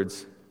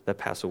words that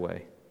pass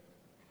away?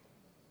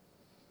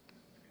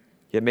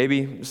 Yet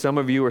maybe some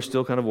of you are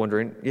still kind of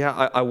wondering,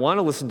 I want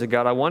to listen to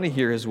God, I want to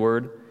hear his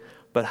word,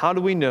 but how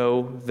do we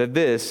know that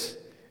this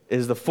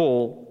is the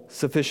full,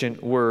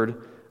 sufficient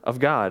word of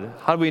God?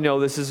 How do we know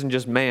this isn't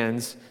just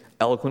man's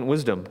eloquent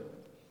wisdom?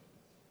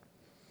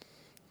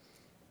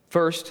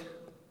 First,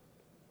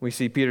 we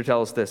see Peter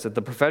tell us this, that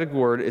the prophetic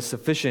word is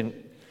sufficient,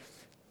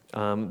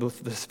 the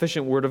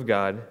sufficient word of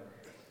God,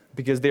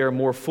 because they are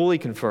more fully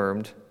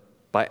confirmed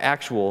by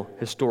actual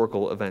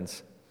historical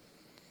events.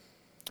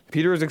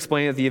 Peter is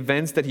explaining that the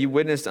events that he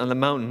witnessed on the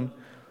mountain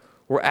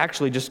were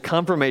actually just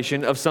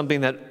confirmation of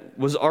something that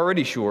was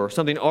already sure,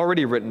 something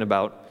already written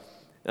about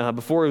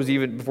before it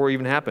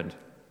even happened.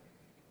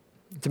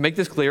 To make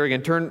this clear,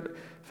 again,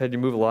 I've had to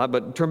move a lot,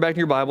 but turn back in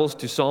your Bibles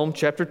to Psalm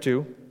chapter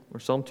 2, or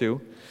Psalm 2.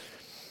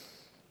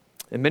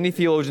 And many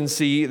theologians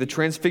see the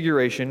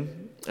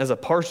transfiguration as a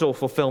partial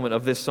fulfillment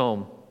of this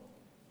psalm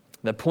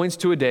that points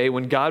to a day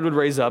when God would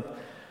raise up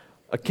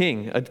a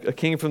king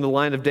from the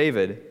line of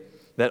David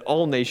that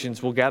all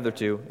nations will gather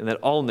to and that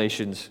all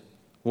nations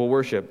will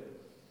worship.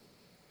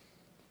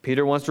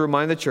 Peter wants to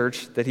remind the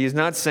church that he is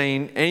not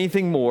saying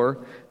anything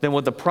more than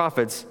what the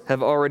prophets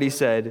have already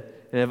said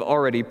and have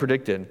already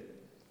predicted.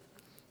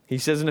 He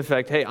says, in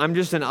effect, hey, I'm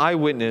just an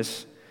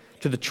eyewitness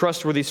to the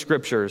trustworthy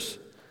scriptures,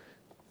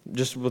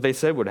 just what they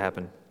said would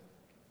happen.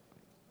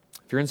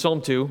 If you're in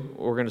Psalm 2,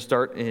 we're going to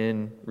start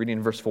in reading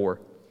in verse 4.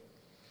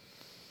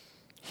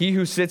 He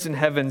who sits in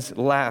heavens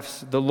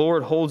laughs. The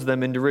Lord holds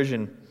them in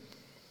derision.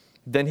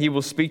 Then he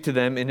will speak to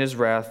them in his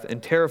wrath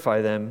and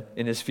terrify them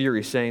in his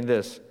fury, saying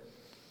this,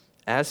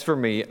 as for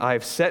me, I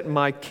have set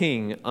my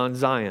king on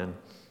Zion,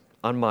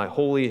 on my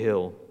holy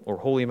hill or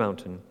holy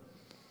mountain.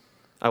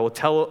 I will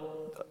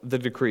tell the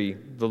decree.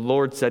 The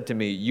Lord said to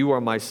me, you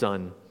are my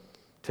son.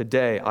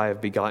 Today I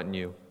have begotten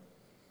you.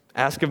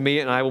 Ask of me,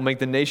 and I will make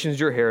the nations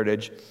your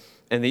heritage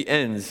and the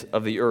ends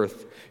of the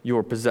earth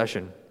your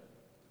possession.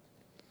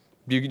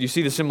 You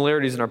see the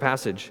similarities in our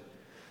passage.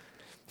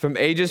 From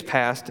ages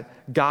past,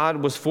 God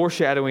was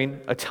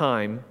foreshadowing a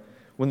time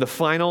when the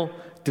final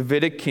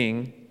Davidic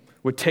king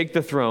would take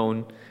the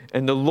throne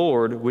and the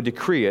Lord would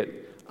decree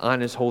it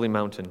on his holy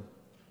mountain.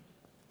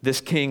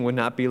 This king would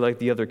not be like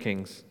the other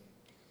kings,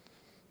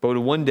 but would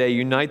one day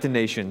unite the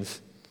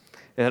nations,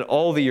 and that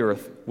all the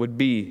earth would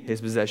be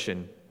his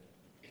possession.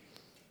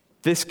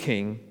 This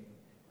king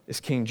is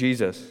King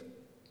Jesus,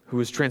 who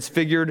was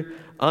transfigured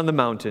on the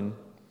mountain,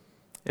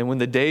 and when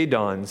the day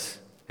dawns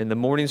and the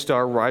morning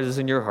star rises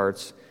in your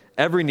hearts,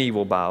 every knee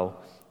will bow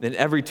and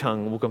every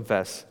tongue will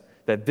confess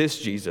that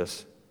this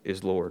Jesus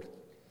is Lord.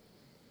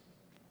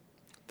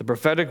 The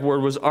prophetic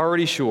word was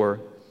already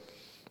sure,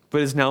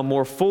 but is now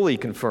more fully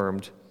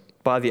confirmed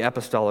by the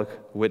apostolic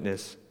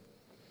witness.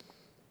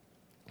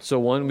 So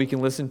one, we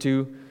can listen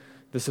to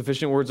the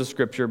sufficient words of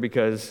Scripture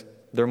because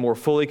they're more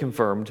fully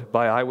confirmed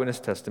by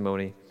eyewitness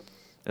testimony.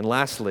 And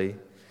lastly,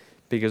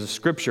 because the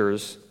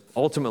Scriptures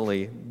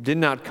ultimately did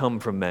not come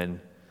from men,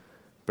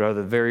 but are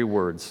the very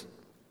words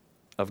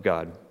of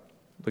God.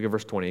 Look at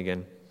verse 20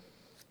 again.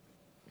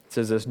 It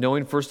says this,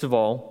 knowing first of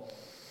all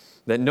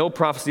that no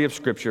prophecy of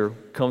Scripture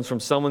comes from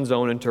someone's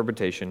own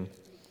interpretation.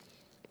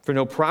 For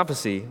no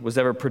prophecy was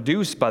ever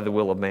produced by the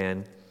will of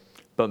man,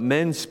 but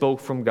men spoke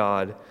from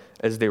God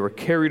as they were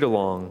carried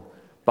along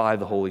by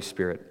the Holy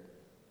Spirit.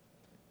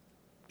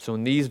 So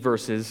in these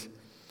verses,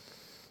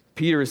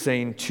 Peter is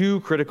saying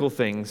two critical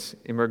things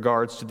in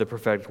regards to the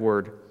prophetic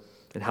word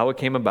and how it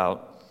came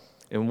about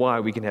and why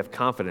we can have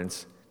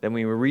confidence that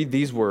when we read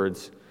these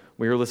words,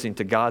 we are listening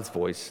to God's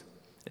voice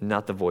and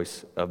not the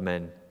voice of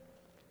men.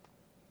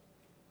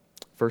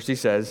 First, he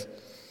says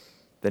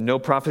that no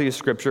prophecy of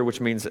Scripture,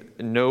 which means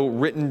no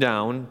written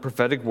down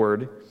prophetic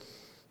word,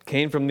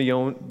 came from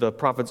the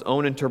prophet's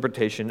own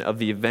interpretation of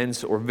the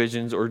events or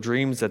visions or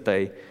dreams that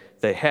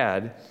they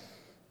had.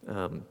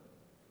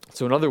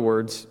 So in other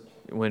words,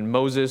 when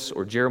Moses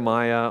or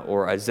Jeremiah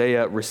or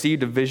Isaiah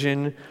received a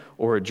vision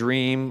or a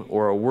dream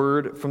or a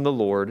word from the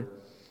Lord,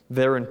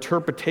 their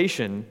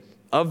interpretation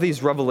of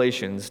these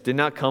revelations did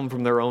not come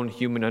from their own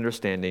human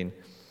understanding,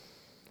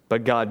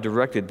 but God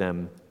directed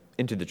them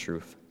into the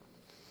truth.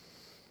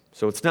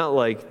 So it's not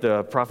like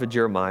the prophet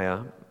Jeremiah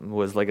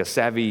was like a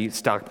savvy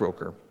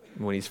stockbroker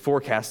when he's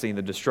forecasting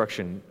the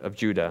destruction of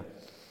Judah.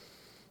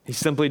 He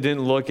simply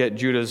didn't look at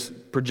Judah's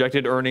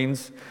projected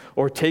earnings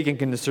or take in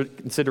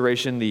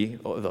consideration the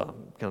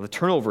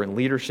turnover in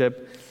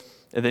leadership,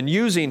 and then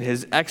using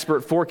his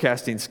expert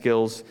forecasting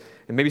skills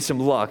and maybe some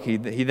luck, he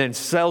then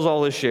sells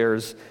all his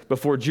shares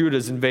before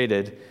Judah's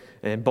invaded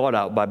and bought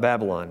out by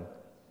Babylon.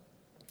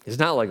 It's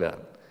not like that.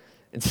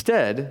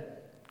 Instead,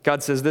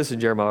 God says this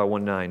in Jeremiah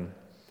 1:9. It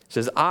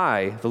says,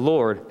 I, the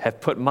Lord, have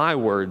put my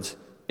words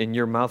in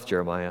your mouth,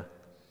 Jeremiah.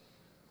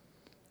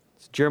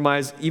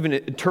 Jeremiah's even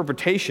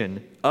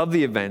interpretation of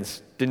the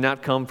events did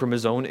not come from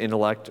his own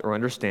intellect or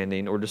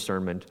understanding or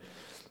discernment,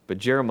 but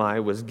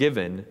Jeremiah was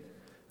given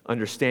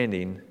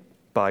understanding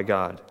by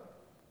God.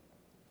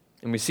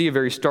 And we see a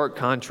very stark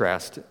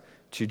contrast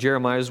to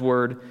Jeremiah's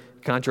word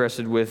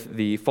contrasted with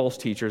the false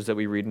teachers that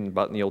we read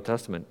about in the Old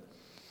Testament.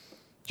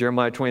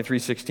 Jeremiah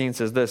 23:16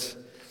 says this,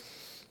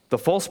 the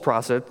false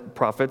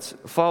prophets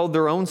followed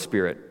their own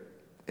spirit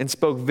and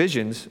spoke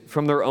visions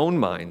from their own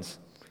minds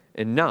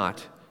and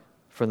not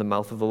from the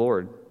mouth of the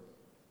Lord.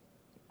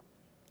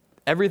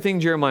 Everything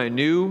Jeremiah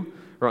knew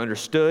or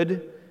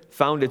understood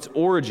found its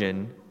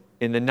origin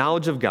in the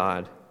knowledge of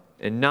God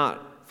and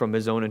not from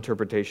his own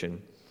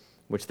interpretation,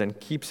 which then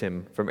keeps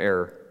him from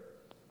error.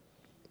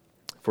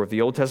 For if the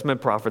Old Testament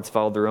prophets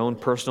followed their own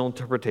personal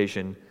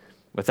interpretation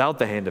without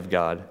the hand of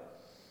God,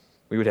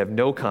 we would have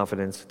no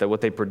confidence that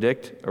what they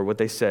predict or what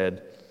they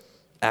said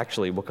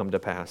actually will come to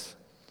pass.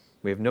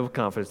 We have no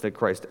confidence that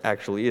Christ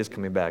actually is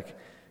coming back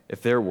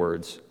if their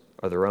words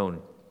are their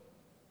own.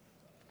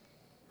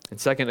 And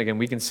second, again,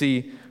 we can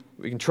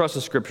trust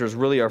the Scriptures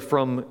really are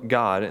from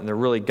God and they're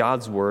really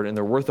God's word and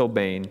they're worth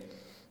obeying,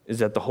 is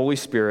that the Holy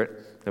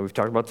Spirit that we've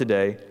talked about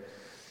today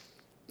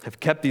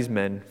have kept these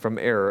men from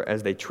error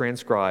as they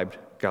transcribed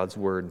God's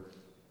word.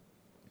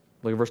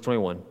 Look at verse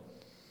 21.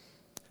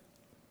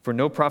 For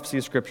no prophecy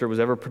of Scripture was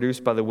ever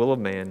produced by the will of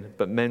man,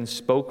 but men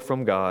spoke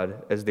from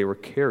God as they were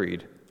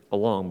carried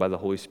along by the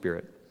Holy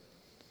Spirit.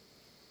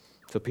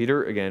 So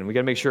Peter, again, we got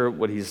to make sure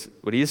what he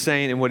is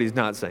saying and what he's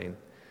not saying.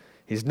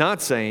 He's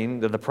not saying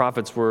that the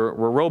prophets were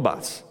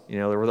robots. They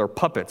were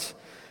puppets,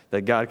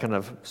 that God kind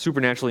of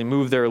supernaturally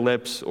moved their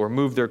lips or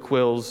moved their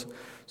quills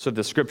so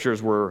the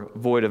Scriptures were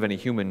void of any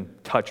human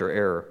touch or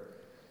error.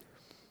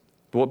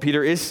 But what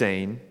Peter is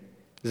saying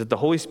is that the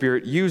Holy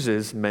Spirit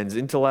uses men's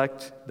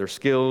intellect, their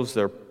skills,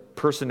 their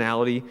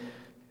personality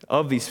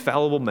of these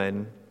fallible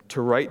men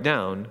to write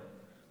down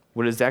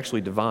what is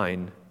actually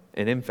divine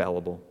and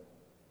infallible.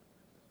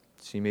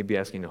 So you may be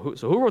asking,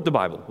 who wrote the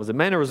Bible? Was it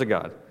men or was it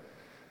God?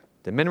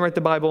 Did men write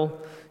the Bible?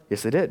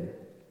 Yes, they did.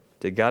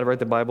 Did God write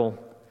the Bible?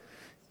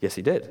 Yes,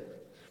 he did.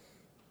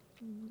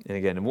 And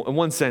again, in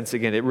one sense,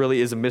 it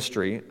really is a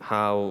mystery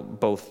how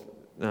both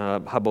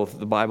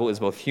the Bible is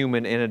both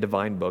human and a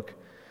divine book.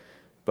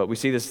 But we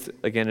see this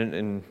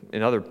again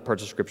in other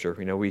parts of Scripture.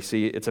 We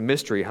see it's a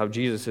mystery how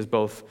Jesus is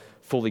both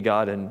fully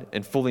God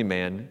and fully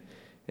man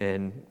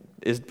and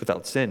is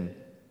without sin.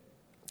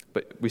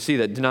 But we see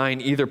that denying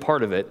either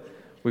part of it,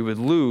 we would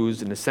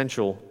lose an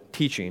essential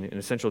teaching, an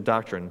essential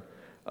doctrine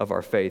of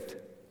our faith.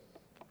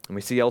 And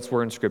we see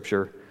elsewhere in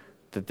Scripture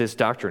that this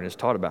doctrine is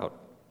taught about.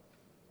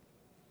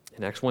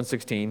 In Acts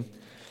 1:16,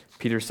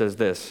 Peter says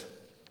this,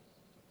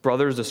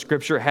 "Brothers, the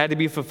Scripture had to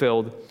be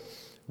fulfilled,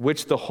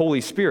 which the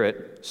Holy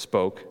Spirit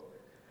spoke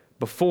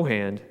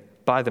beforehand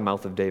by the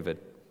mouth of David."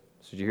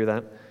 So did you hear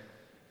that?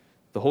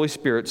 The Holy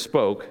Spirit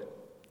spoke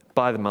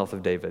by the mouth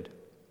of David.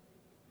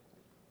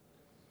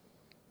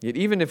 Yet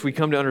even if we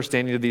come to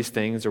understanding of these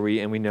things,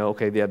 and we know,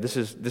 okay, yeah, this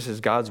is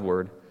God's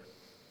word,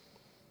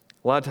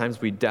 a lot of times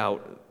we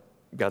doubt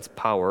God's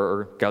power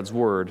or God's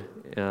word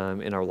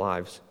in our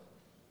lives.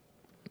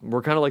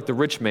 We're kind of like the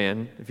rich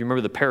man, if you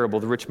remember the parable,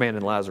 the rich man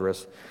and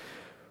Lazarus.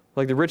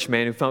 Like the rich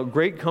man who found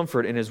great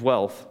comfort in his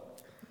wealth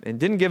and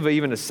didn't give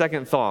even a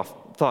second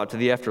thought to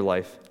the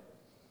afterlife.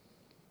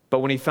 But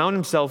when he found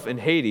himself in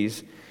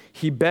Hades,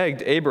 he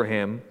begged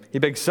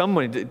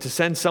someone to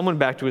send someone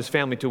back to his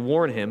family to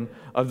warn him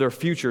of their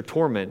future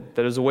torment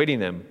that is awaiting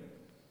them.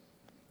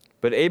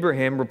 But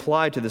Abraham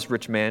replied to this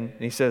rich man,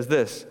 and he says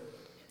this,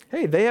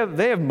 "Hey, they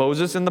have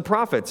Moses and the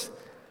prophets.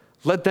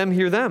 Let them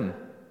hear them."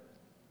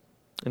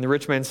 And the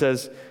rich man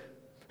says,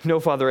 "No,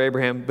 Father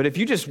Abraham, but if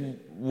you just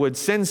would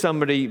send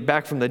somebody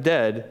back from the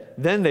dead,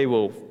 then they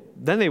will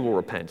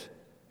repent.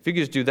 If you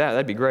could just do that,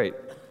 that'd be great."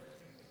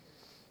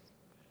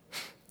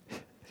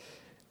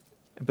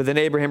 But then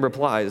Abraham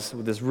replies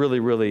with this really,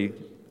 really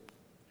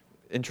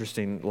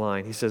interesting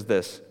line. He says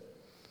this,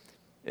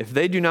 "If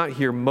they do not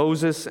hear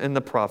Moses and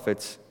the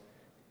prophets,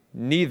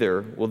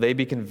 neither will they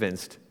be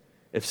convinced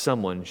if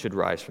someone should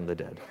rise from the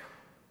dead."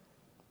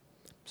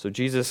 So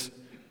Jesus,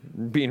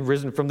 being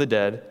risen from the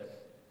dead,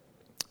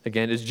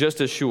 again, is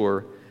just as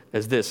sure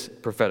as this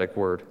prophetic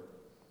word.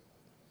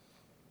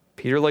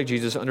 Peter, like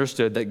Jesus,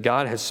 understood that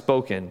God has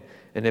spoken,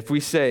 and if we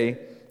say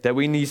that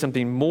we need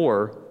something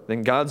more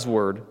than God's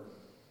word,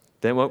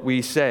 then what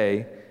we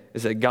say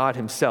is that God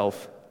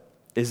himself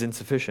is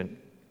insufficient.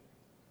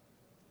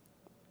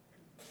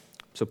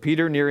 So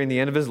Peter, nearing the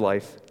end of his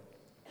life,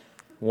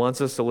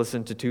 wants us to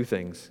listen to two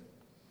things.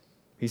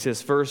 He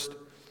says, first,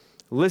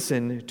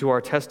 listen to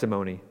our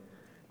testimony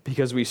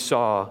because we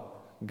saw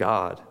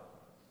God.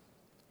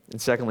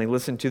 And secondly,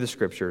 listen to the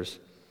Scriptures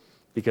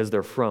because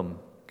they're from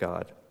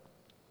God.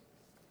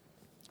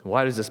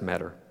 Why does this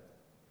matter?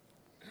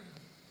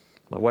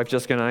 My wife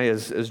Jessica and I,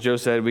 as Joe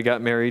said, we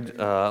got married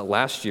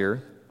last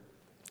year,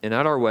 and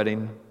at our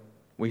wedding,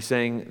 we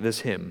sang this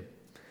hymn,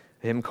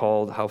 a hymn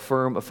called "How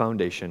Firm a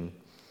Foundation."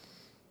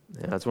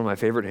 And that's one of my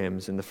favorite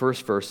hymns, and the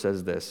first verse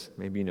says this,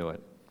 maybe you know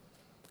it.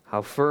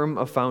 "How firm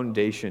a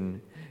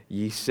foundation,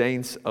 ye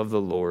saints of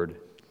the Lord,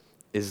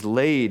 is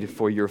laid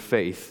for your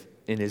faith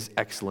in his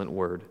excellent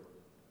word.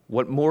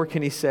 What more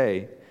can he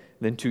say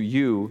than to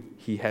you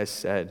he has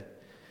said,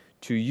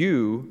 to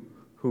you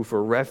who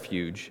for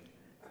refuge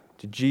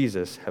to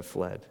Jesus have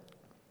fled?"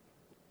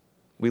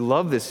 We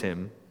love this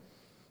hymn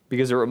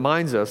because it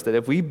reminds us that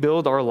if we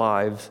build our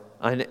lives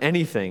on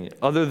anything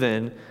other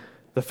than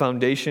the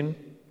foundation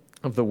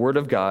of the Word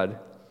of God,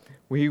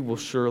 we will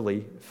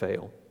surely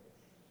fail.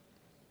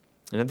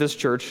 And at this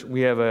church,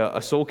 we have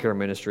a soul care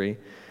ministry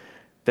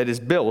that is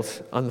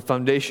built on the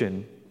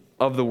foundation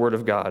of the Word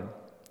of God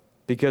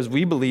because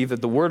we believe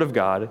that the Word of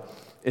God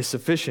is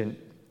sufficient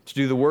to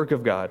do the work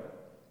of God.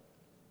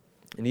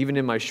 And even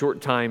in my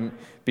short time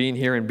being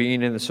here and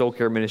being in the soul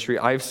care ministry,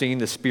 I've seen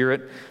the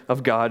Spirit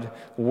of God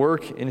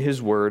work in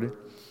His Word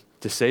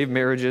to save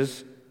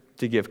marriages,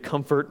 to give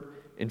comfort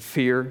in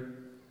fear,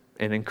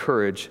 and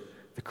encourage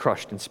the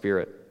crushed in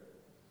spirit.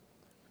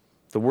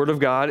 The Word of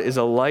God is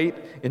a light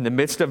in the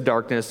midst of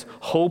darkness,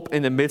 hope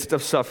in the midst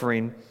of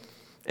suffering,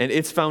 and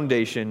its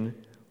foundation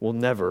will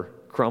never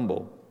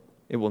crumble.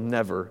 It will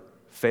never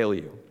fail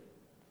you.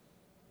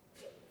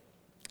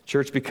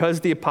 Church,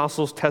 because the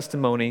apostles'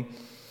 testimony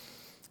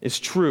is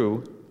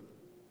true,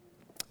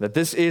 that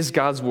this is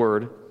God's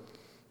word,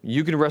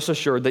 you can rest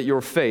assured that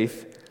your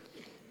faith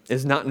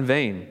is not in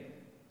vain,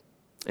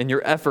 and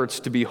your efforts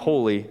to be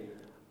holy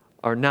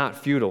are not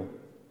futile.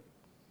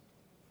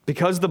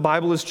 Because the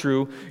Bible is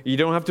true, you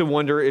don't have to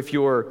wonder if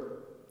your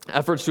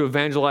efforts to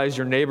evangelize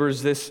your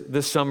neighbors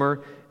this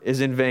summer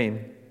is in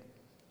vain.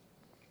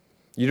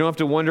 You don't have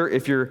to wonder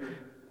if you're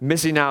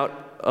missing out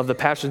of the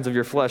passions of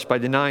your flesh by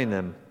denying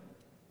them.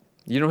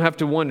 You don't have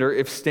to wonder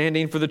if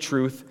standing for the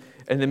truth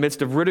in the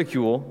midst of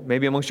ridicule,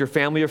 maybe amongst your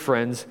family or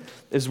friends,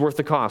 is worth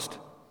the cost.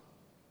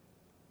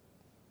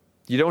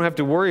 You don't have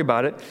to worry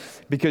about it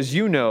because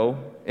you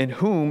know in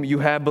whom you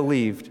have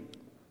believed.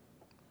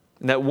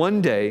 And that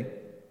one day,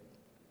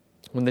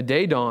 when the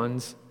day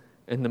dawns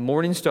and the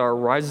morning star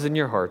rises in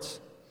your hearts,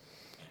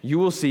 you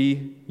will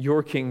see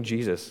your King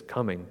Jesus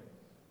coming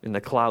in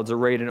the clouds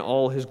arrayed in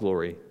all his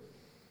glory.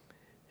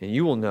 And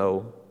you will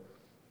know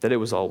that it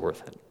was all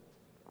worth it.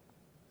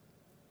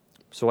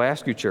 So I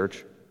ask you,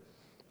 church,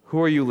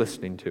 who are you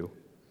listening to?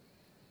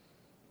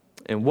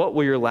 And what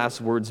will your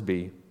last words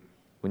be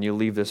when you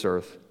leave this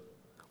earth?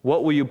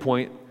 What will you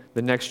point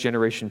the next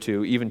generation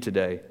to, even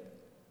today?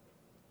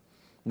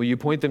 Will you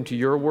point them to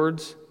your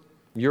words,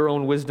 your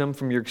own wisdom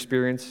from your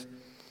experience,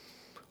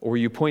 or will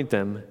you point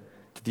them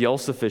to the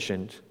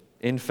all-sufficient,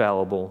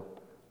 infallible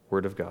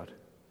Word of God?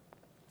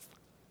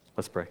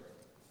 Let's pray.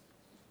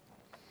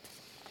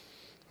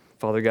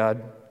 Father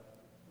God,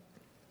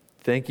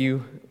 thank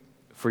you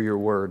for your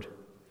word.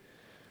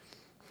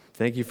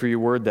 Thank you for your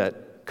word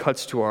that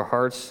cuts to our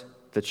hearts,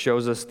 that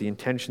shows us the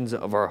intentions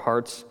of our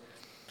hearts,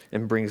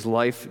 and brings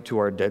life to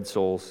our dead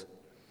souls.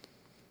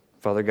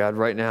 Father God,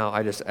 right now,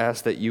 I just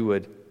ask that you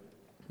would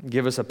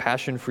give us a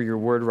passion for your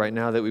word right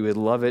now, that we would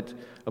love it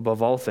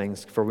above all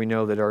things, for we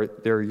know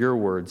that they're your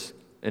words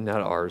and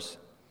not ours.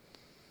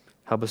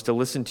 Help us to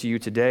listen to you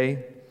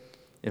today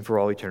and for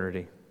all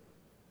eternity.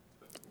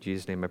 In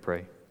Jesus' name I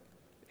pray.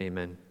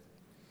 Amen.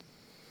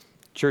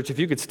 Church, if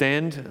you could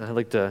stand, I'd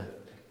like to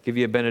give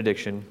you a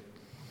benediction.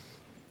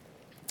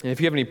 And if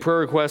you have any prayer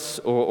requests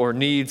or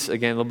needs,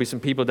 again, there'll be some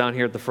people down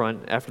here at the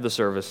front after the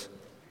service.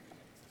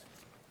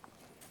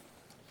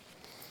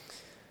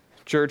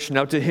 Church,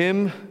 now to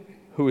him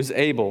who is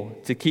able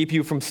to keep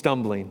you from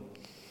stumbling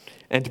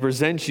and to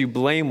present you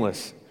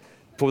blameless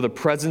for the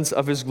presence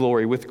of his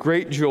glory with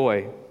great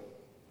joy,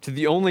 to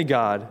the only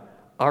God,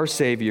 our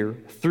Savior,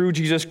 through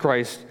Jesus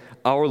Christ,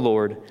 our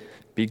Lord,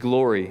 be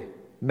glory,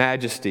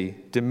 majesty,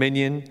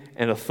 dominion,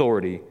 and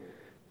authority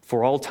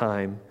for all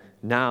time,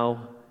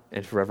 now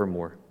and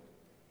forevermore.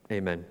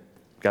 Amen.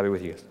 God be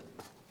with you guys.